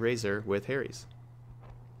a new razor with Harry's.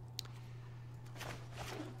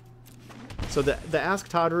 So the Ask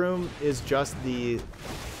Todd room is just the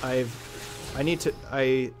I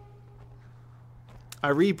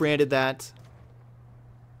rebranded that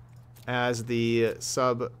as the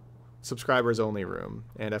subscribers only room,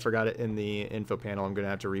 and I forgot it in the info panel. I'm gonna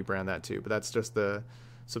have to rebrand that too, but that's just the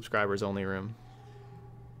subscribers only room.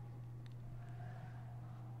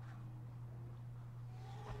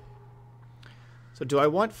 So do I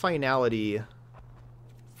want finality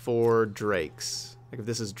for Drakes? Like if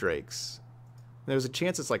this is Drakes. There's a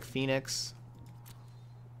chance it's like Phoenix.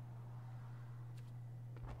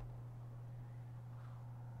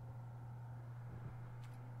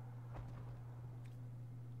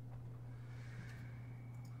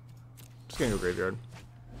 Just gonna go graveyard.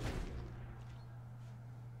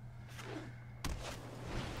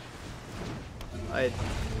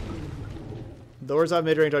 The Orzhov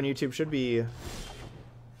midrange on YouTube should be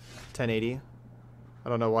 1080. I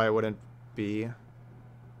don't know why it wouldn't be.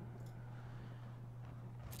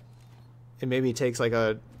 It maybe takes like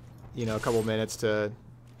a couple minutes to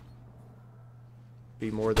be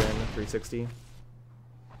more than 360.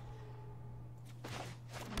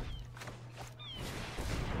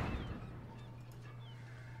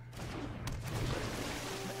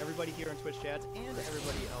 Everybody here in Twitch chats and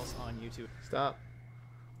everybody else on YouTube. Stop.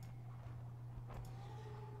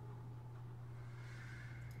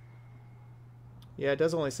 Yeah, it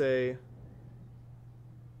does only say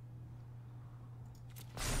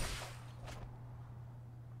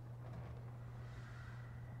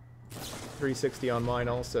 360 on mine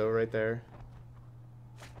also, right there.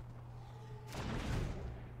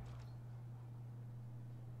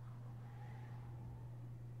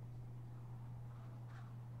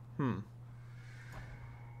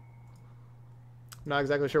 Not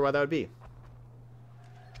exactly sure why that would be.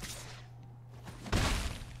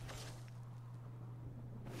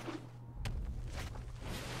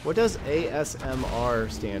 What does ASMR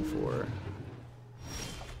stand for?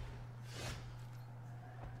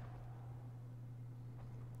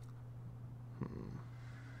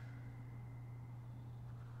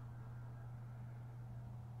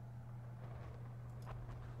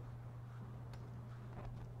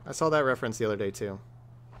 I saw that reference the other day too.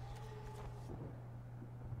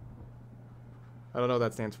 I don't know what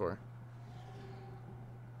that stands for.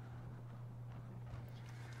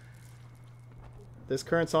 This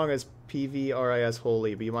current song is PVRIS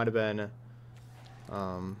Holy, but you might have been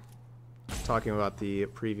talking about the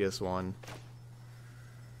previous one.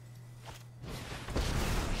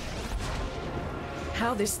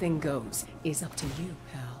 How this thing goes is up to you,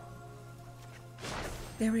 pal.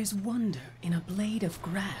 There is wonder in a blade of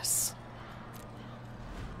grass.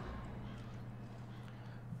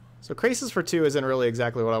 So Krasis for 2 isn't really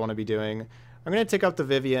exactly what I want to be doing. I'm going to take up the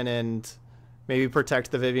Vivien and maybe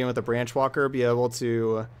protect the Vivien with a Branch Walker, be able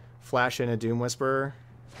to flash in a Doom Whisperer.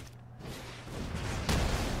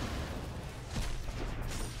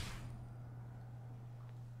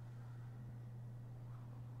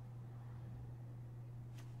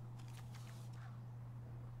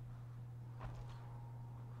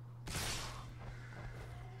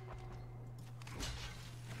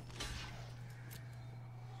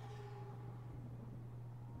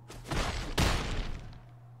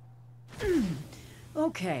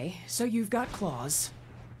 Okay, so you've got claws.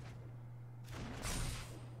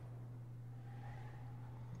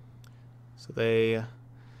 So they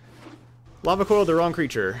lava coiled the wrong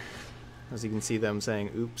creature. As you can see them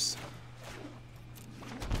saying, oops.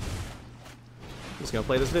 Just gonna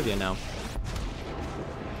play this Vivien now.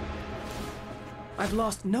 I've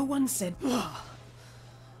lost. No one said, ugh,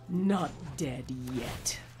 not dead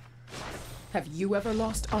yet. Have you ever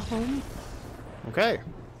lost a home? Okay.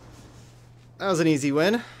 That was an easy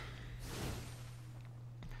win.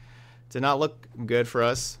 Did not look good for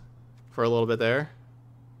us for a little bit there.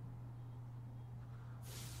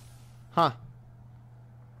 Huh.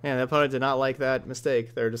 Man, the opponent did not like that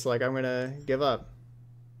mistake. They're just like, I'm going to give up.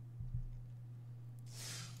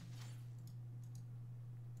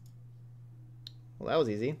 Well, that was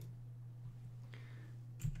easy.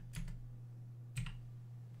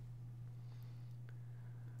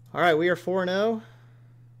 All right, we are 4-0.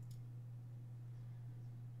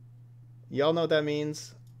 Y'all know what that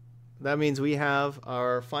means. That means we have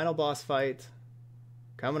our final boss fight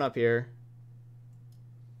coming up here.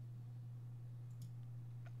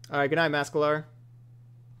 All right, good night, Mascalar.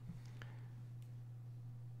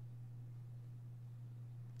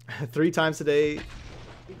 Three times today,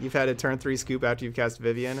 you've had a turn 3 scoop after you've cast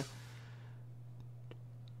Vivien.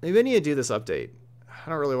 Maybe I need to do this update. I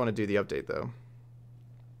don't really want to do the update, though.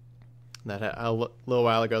 That a little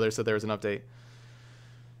while ago, they said there was an update.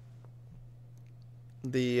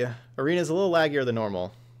 The arena is a little laggier than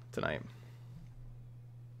normal tonight.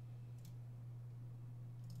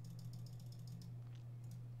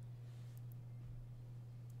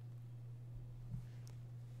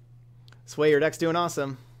 Sway, your deck's doing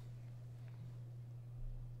awesome.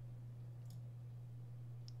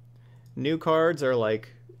 New cards are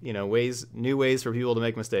like, you know, new ways for people to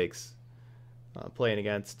make mistakes. Playing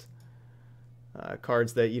against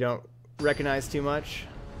cards that you don't recognize too much.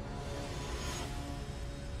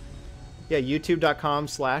 Yeah,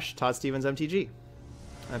 youtube.com/ToddStevensMTG.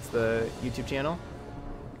 That's the YouTube channel.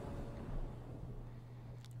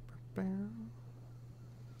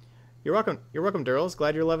 You're welcome, Durls.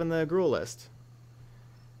 Glad you're loving the Gruul list.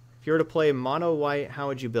 If you were to play mono white, how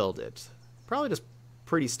would you build it? Probably just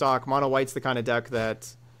pretty stock. Mono white's the kind of deck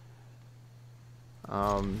that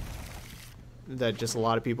that just a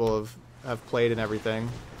lot of people have played and everything.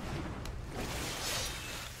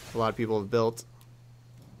 A lot of people have built.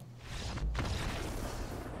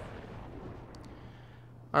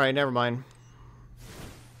 Alright, never mind.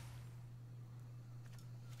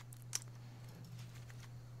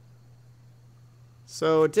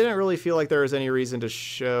 So it didn't really feel like there was any reason to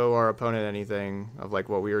show our opponent anything of like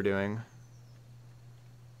what we were doing.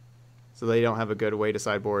 So they don't have a good way to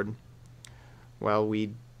sideboard. Well,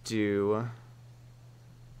 we do.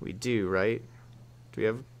 We do, right? Do we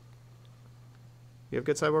have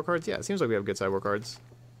good sideboard cards? Yeah, it seems like we have good sideboard cards.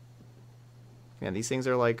 Man, these things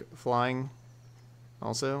are like flying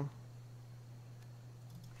also.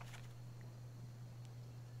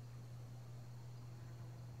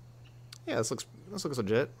 Yeah, this looks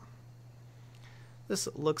legit. This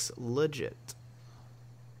looks legit.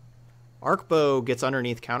 Arcbow gets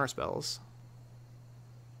underneath counterspells.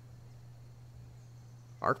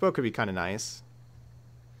 Arcbow could be kind of nice.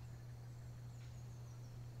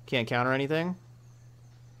 Can't counter anything?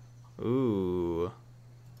 Ooh.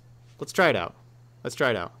 Let's try it out. Let's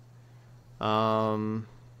try it out.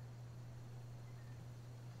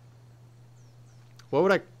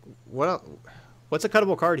 What's a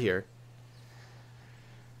cuttable card here?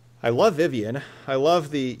 I love Vivien. I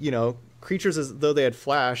love the, you know, creatures as though they had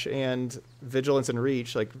flash and vigilance and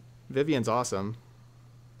reach. Like, Vivien's awesome.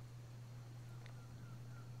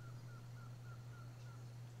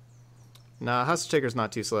 Nah, Hostage Taker's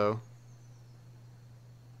not too slow.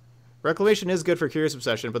 Reclamation is good for Curious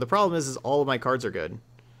Obsession, but the problem is all of my cards are good.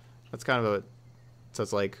 That's kind of a... So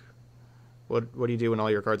it's like, what do you do when all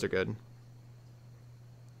your cards are good?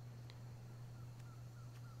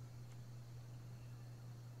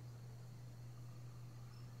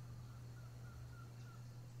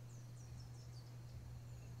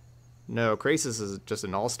 No, Krasis is just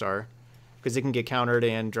an all-star. Because it can get countered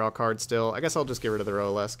and draw cards still. I guess I'll just get rid of the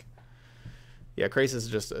Rolesk. Yeah, Krasis is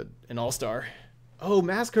just an all-star. Oh,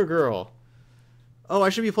 Massacre Girl. Oh, I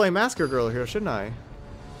should be playing Massacre Girl here, shouldn't I?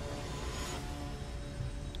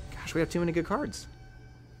 Gosh, we have too many good cards.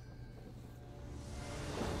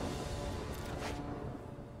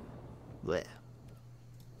 Blech.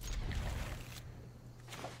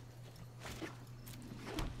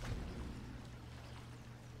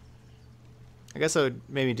 I guess I would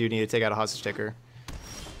maybe do need to take out a Hostage Taker.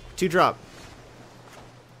 2-drop.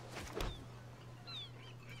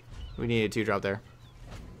 We need a 2-drop there.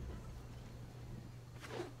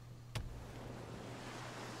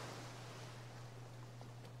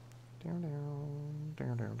 Down, down,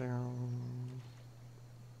 down, down, down.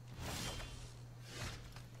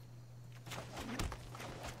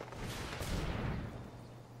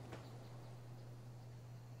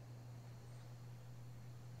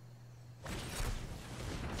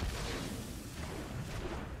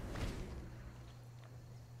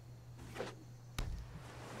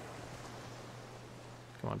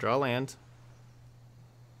 Come on, draw land.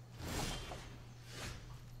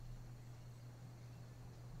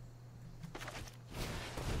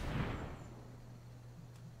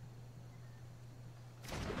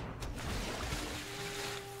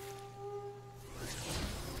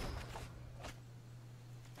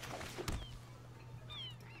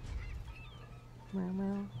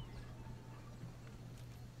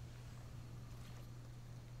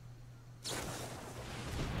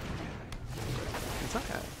 It's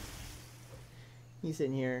okay. He's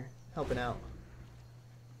sitting here helping out.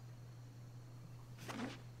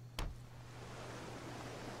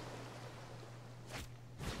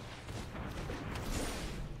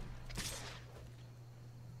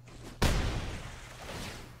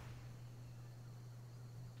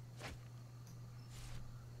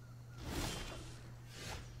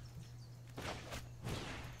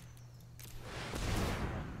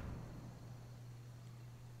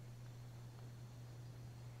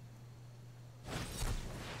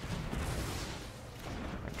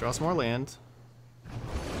 draw some more land.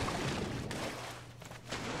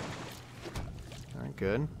 Alright,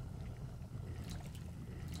 good.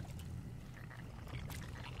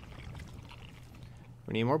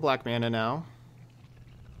 We need more black mana now.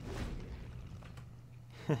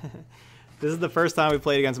 This is the first time we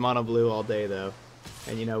played against mono blue all day, though.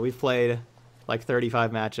 And, you know, we've played like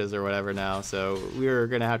 35 matches or whatever now, so we're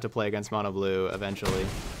going to have to play against mono blue eventually.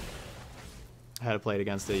 I haven't played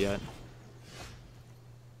against it yet.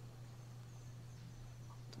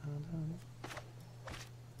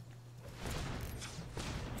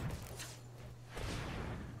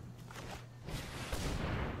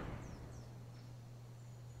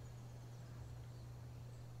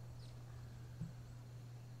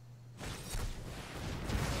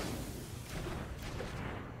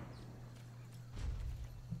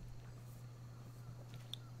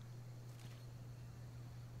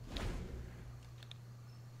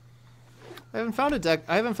 I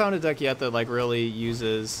haven't found a deck yet that like really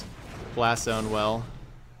uses Blast Zone well.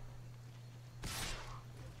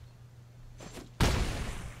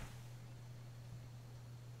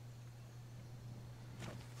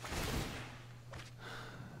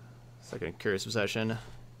 Second Curious Possession.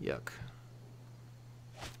 Yuck.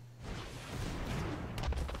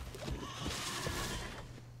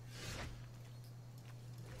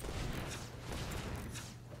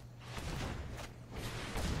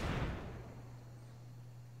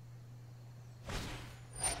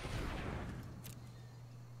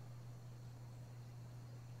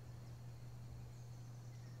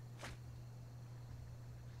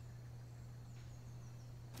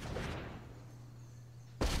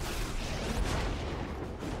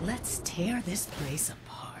 Let's tear this place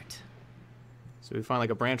apart. So we find like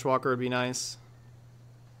a Branch Walker would be nice.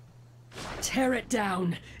 Tear it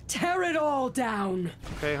down! Tear it all down!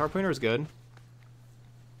 Okay, Harpooner's good.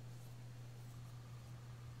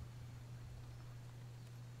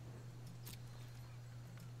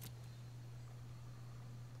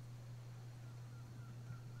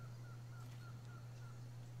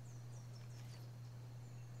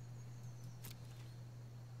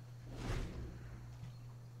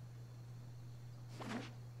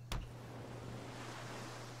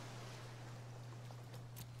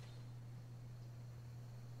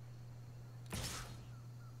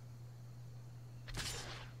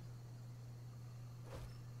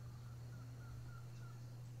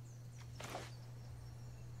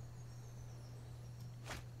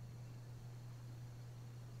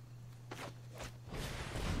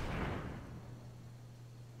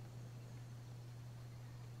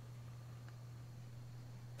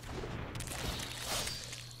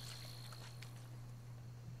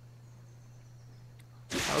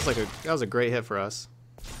 That was a great hit for us.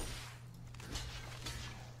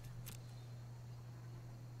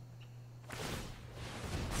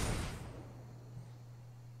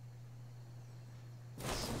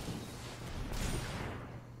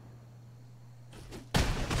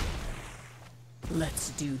 Let's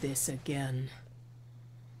do this again.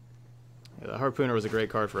 Yeah, the Harpooner was a great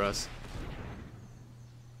card for us.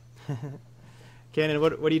 Cannon,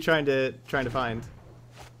 what are you trying to find?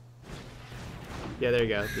 Yeah, there you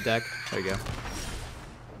go. The deck. There you go.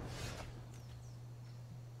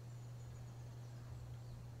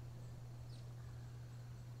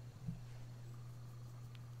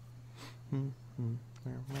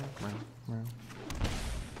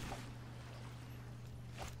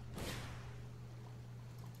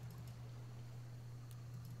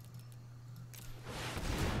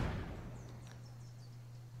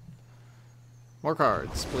 More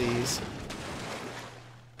cards, please.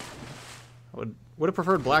 Would have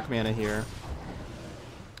preferred black mana here.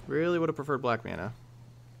 Really would have preferred black mana.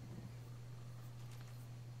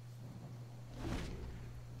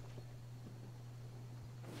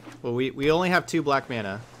 Well, we only have 2 black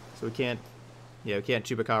mana, so we can't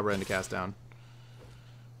Chupacabra into cast down.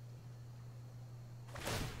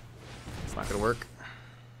 It's not gonna work.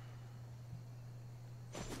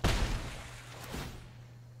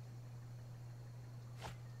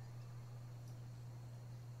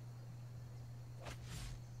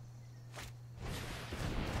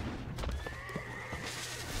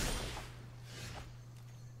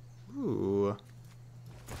 Ooh.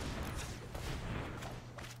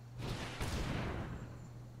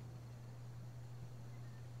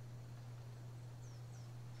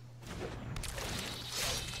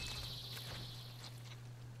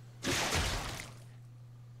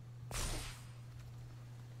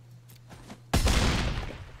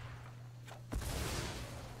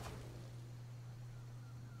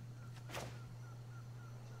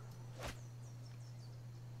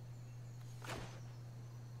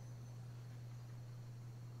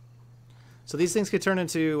 So these things could turn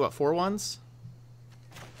into, what, 4/1s?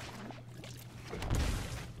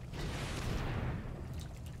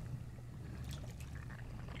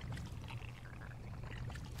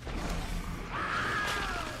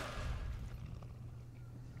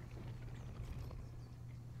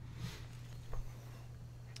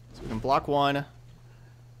 So we can block one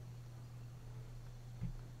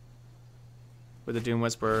with a Doom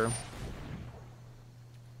Whisperer.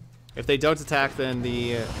 If they don't attack, then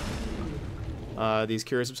these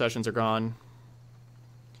Curious Obsessions are gone.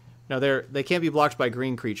 No, they can't be blocked by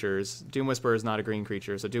green creatures. Doom Whisperer is not a green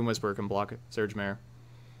creature, so Doom Whisperer can block Surge Mare.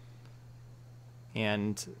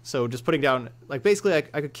 And so just putting down, like, basically I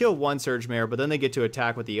could kill one Surge Mare, but then they get to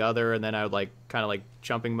attack with the other, and then I would, like, kind of like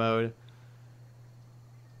jumping mode.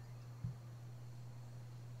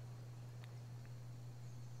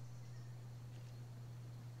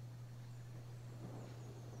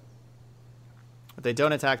 If they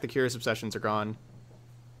don't attack, the Curious Obsessions are gone.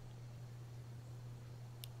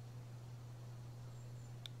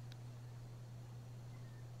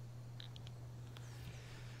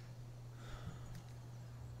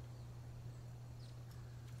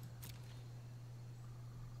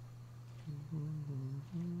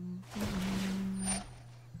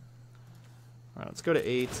 All right, let's go to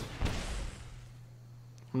 8.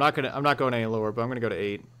 I'm not going any lower, but I'm gonna go to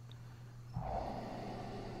 8.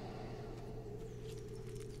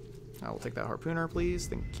 I will take that Harpooner, please.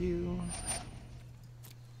 Thank you.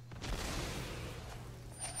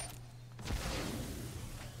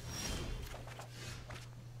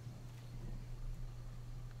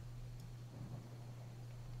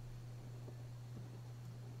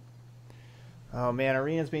 Oh man,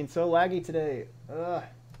 Arena's being so laggy today. Ugh.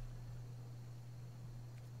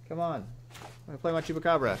 Come on. I'm gonna play my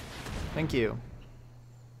Chupacabra. Thank you.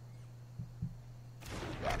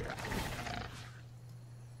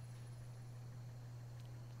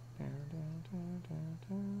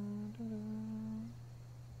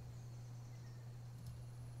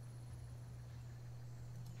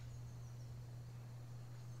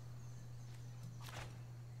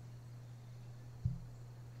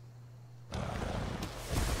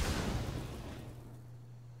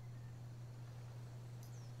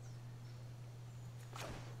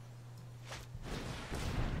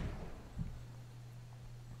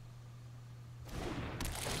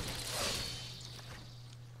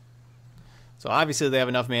 So obviously they have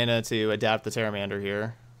enough mana to adapt the Terramander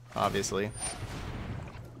here, obviously.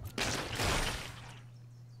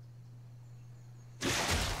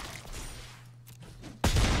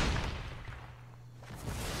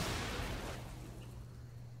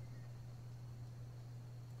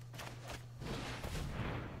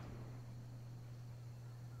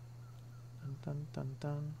 Dun, dun, dun,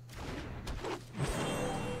 dun.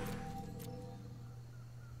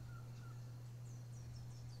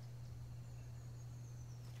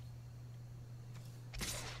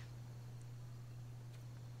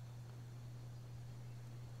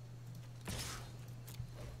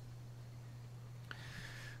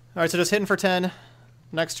 Alright, so just hitting for 10.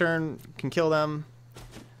 Next turn, can kill them.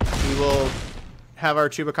 We will have our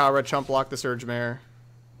Chupacabra chump block the Surge Mare.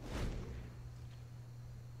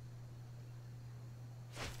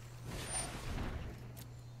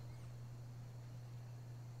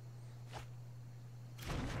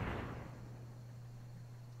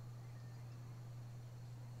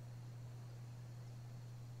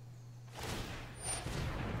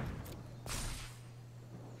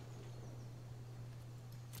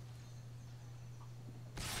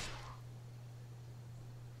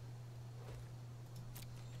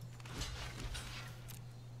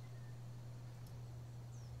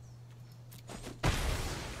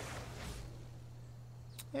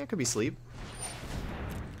 Yeah, it could be sleep.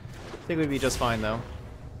 I think we'd be just fine, though.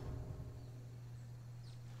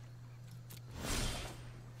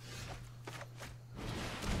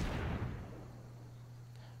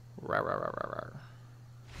 Rawr, rawr, rawr, rawr, rawr.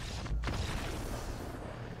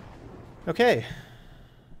 Okay.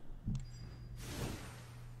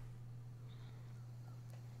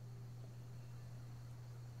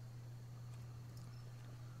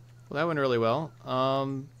 Well, that went really well. I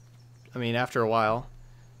mean, after a while.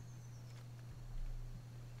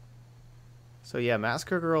 So yeah,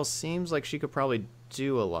 Massacre Girl seems like she could probably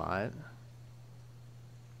do a lot.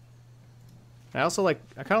 I also like,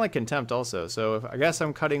 I kind of like Contempt also. So if, I guess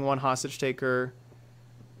I'm cutting one Hostage Taker.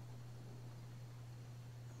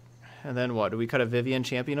 And then what? Do we cut a Vivien,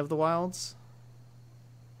 Champion of the Wilds?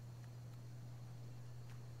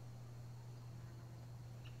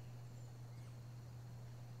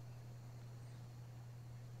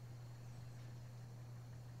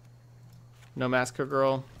 No Massacre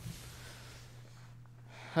Girl.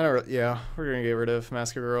 I don't. Yeah, we're gonna get rid of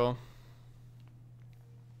Masker Girl.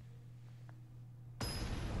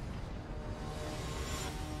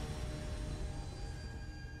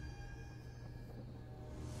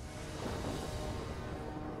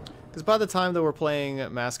 Because by the time that we're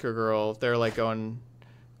playing Masker Girl, they're like going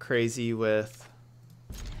crazy with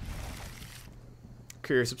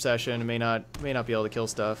Curious Obsession. May not be able to kill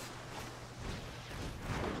stuff.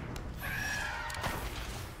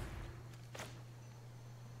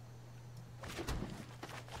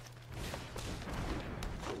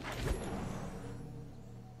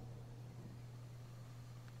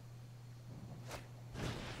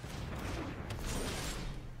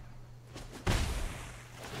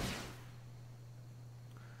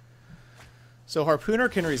 So Harpooner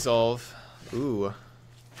can resolve. Ooh.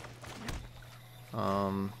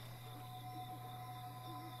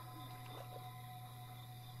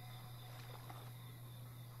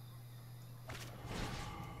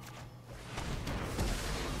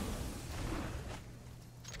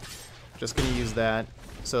 Just gonna use that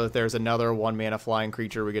so that there's another 1 mana flying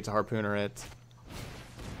creature we get to Harpooner it.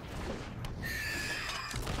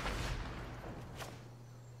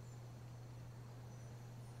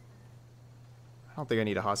 I don't think I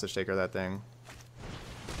need a hostage taker that thing.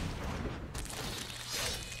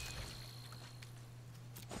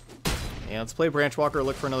 And let's play Branchwalker,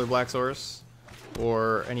 look for another Black Source.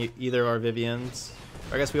 Or either our Viviens.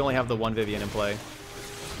 I guess we only have the one Vivien in play.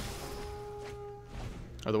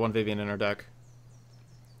 Or the one Vivien in our deck.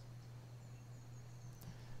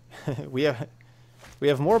 we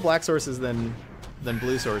have more black sources than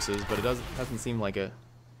blue sources, but it doesn't seem like it.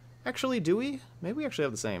 Actually, do we? Maybe we actually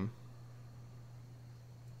have the same.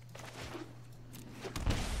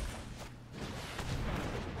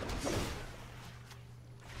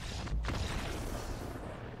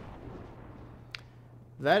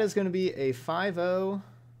 That is going to be a 5-0.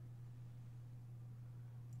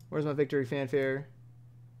 Where's my victory fanfare?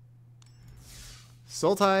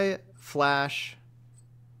 Sultai Flash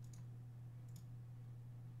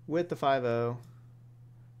with the 5-0.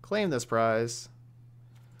 Claim this prize.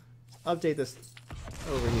 Update this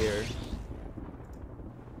over here.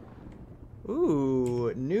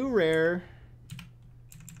 Ooh, new rare.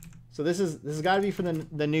 So this has got to be for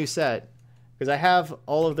the new set, because I have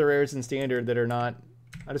all of the rares in standard that are not.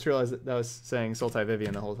 I just realized that was saying Sultai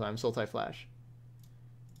Vivien the whole time. Sultai Flash.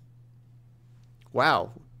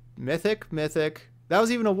 Wow, mythic. That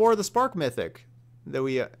was even a War of the Spark mythic that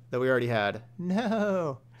we already had.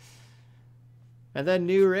 No. And then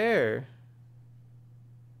new rare.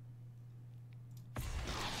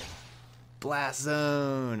 Blast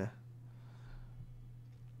Zone.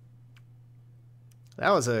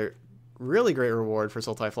 That was a really great reward for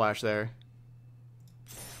Sultai Flash there.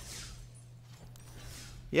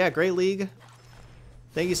 Yeah, great league.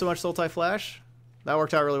 Thank you so much, Sultai Flash. That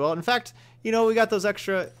worked out really well. In fact, you know, we got those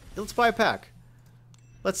extra. Let's buy a pack.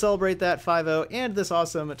 Let's celebrate that 5-0 and this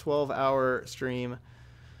awesome 12-hour stream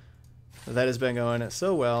that has been going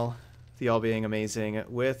so well. The all being amazing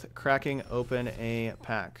with cracking open a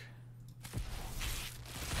pack.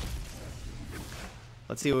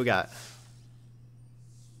 Let's see what we got.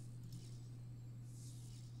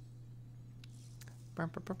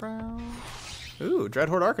 Ooh,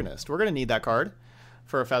 Dreadhorde Arcanist. We're going to need that card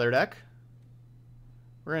for a feather deck.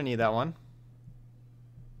 We're going to need that one.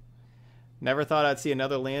 Never thought I'd see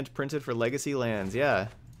another land printed for Legacy Lands. Yeah.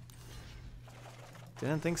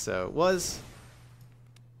 Didn't think so.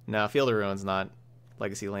 No, Field of Ruin's not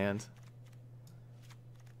Legacy Land.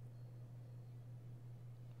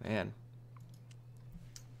 Man.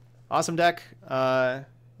 Awesome deck.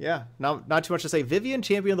 Yeah, not too much to say. Vivien,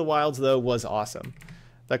 Champion of the Wilds, though, was awesome.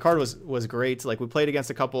 That card was great. Like, we played against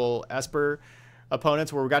a couple Esper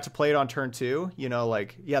opponents where we got to play it on turn 2. You know,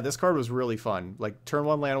 like, yeah, this card was really fun. Like, turn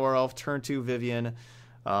 1 Llanowar Elf, turn 2 Vivien.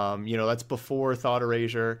 You know, that's before Thought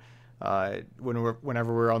Erasure.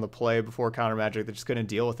 Whenever we were on the play before Counter Magic, they just couldn't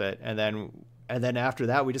deal with it. And then after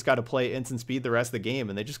that, we just got to play instant speed the rest of the game,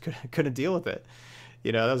 and they just couldn't deal with it.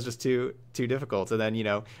 You know, that was just too difficult. And then, you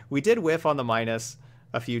know, we did whiff on the minus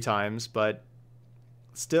a few times, but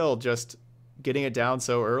still just getting it down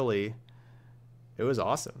so early, it was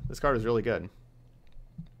awesome. This card was really good.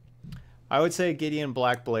 I would say Gideon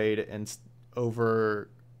Blackblade and over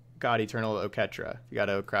God Eternal Oketra. You got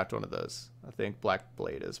to craft one of those. I think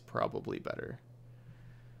Blackblade is probably better.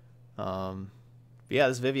 But yeah,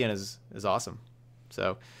 this Vivien is awesome.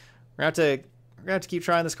 So we're gonna have to keep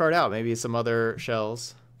trying this card out. Maybe some other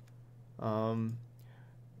shells.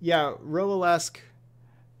 Yeah, Roalesque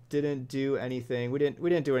didn't do anything. We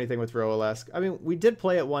didn't do anything with Roalesque. I mean, we did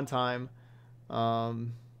play it one time.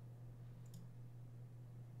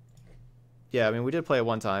 Yeah, I mean, we did play it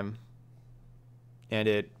one time, and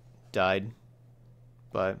it died,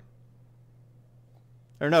 but...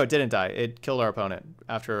 Or no, it didn't die. It killed our opponent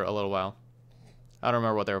after a little while. I don't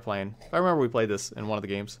remember what they were playing. I remember we played this in one of the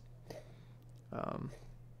games.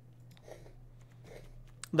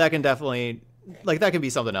 That can definitely... Like, that can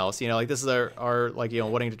be something else, you know? Like, this is our like, you know,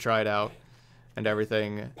 wanting to try it out and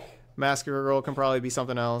everything. Massacre Girl can probably be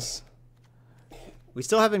something else. We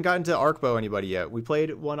still haven't gotten to Arcbow anybody yet. We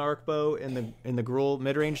played one Arcbow in the Gruul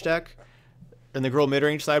mid-range deck. In the Gruul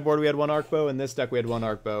mid-range sideboard, we had one Arcbow. In this deck, we had one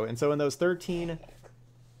Arcbow. And so in those 13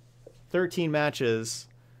 matches,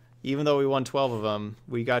 even though we won 12 of them,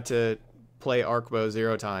 we got to play Arcbow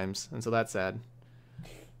 0 times. And so that's sad.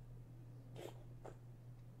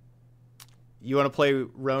 You want to play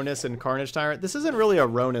Ronus and Carnage Tyrant? This isn't really a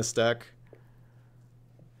Ronus deck.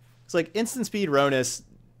 It's like instant speed Ronus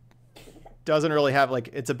doesn't really have like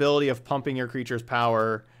its ability of pumping your creature's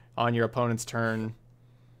power on your opponent's turn.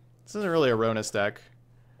 This isn't really a Ronus deck.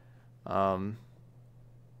 But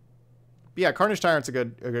yeah, Carnage Tyrant's a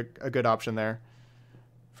good option there,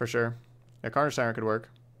 for sure. Yeah, Carnage Tyrant could work.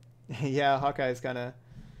 Yeah, Hawkeye's kind of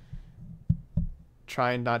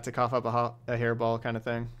trying not to cough up a hairball kind of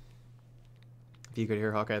thing. If you could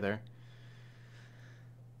hear Hawkeye there.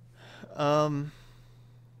 So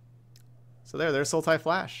there's Sultai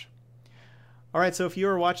Flash. All right, so if you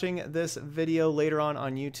are watching this video later on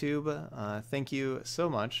YouTube, thank you so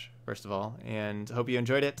much, first of all, and hope you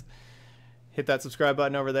enjoyed it. Hit that subscribe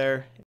button over there.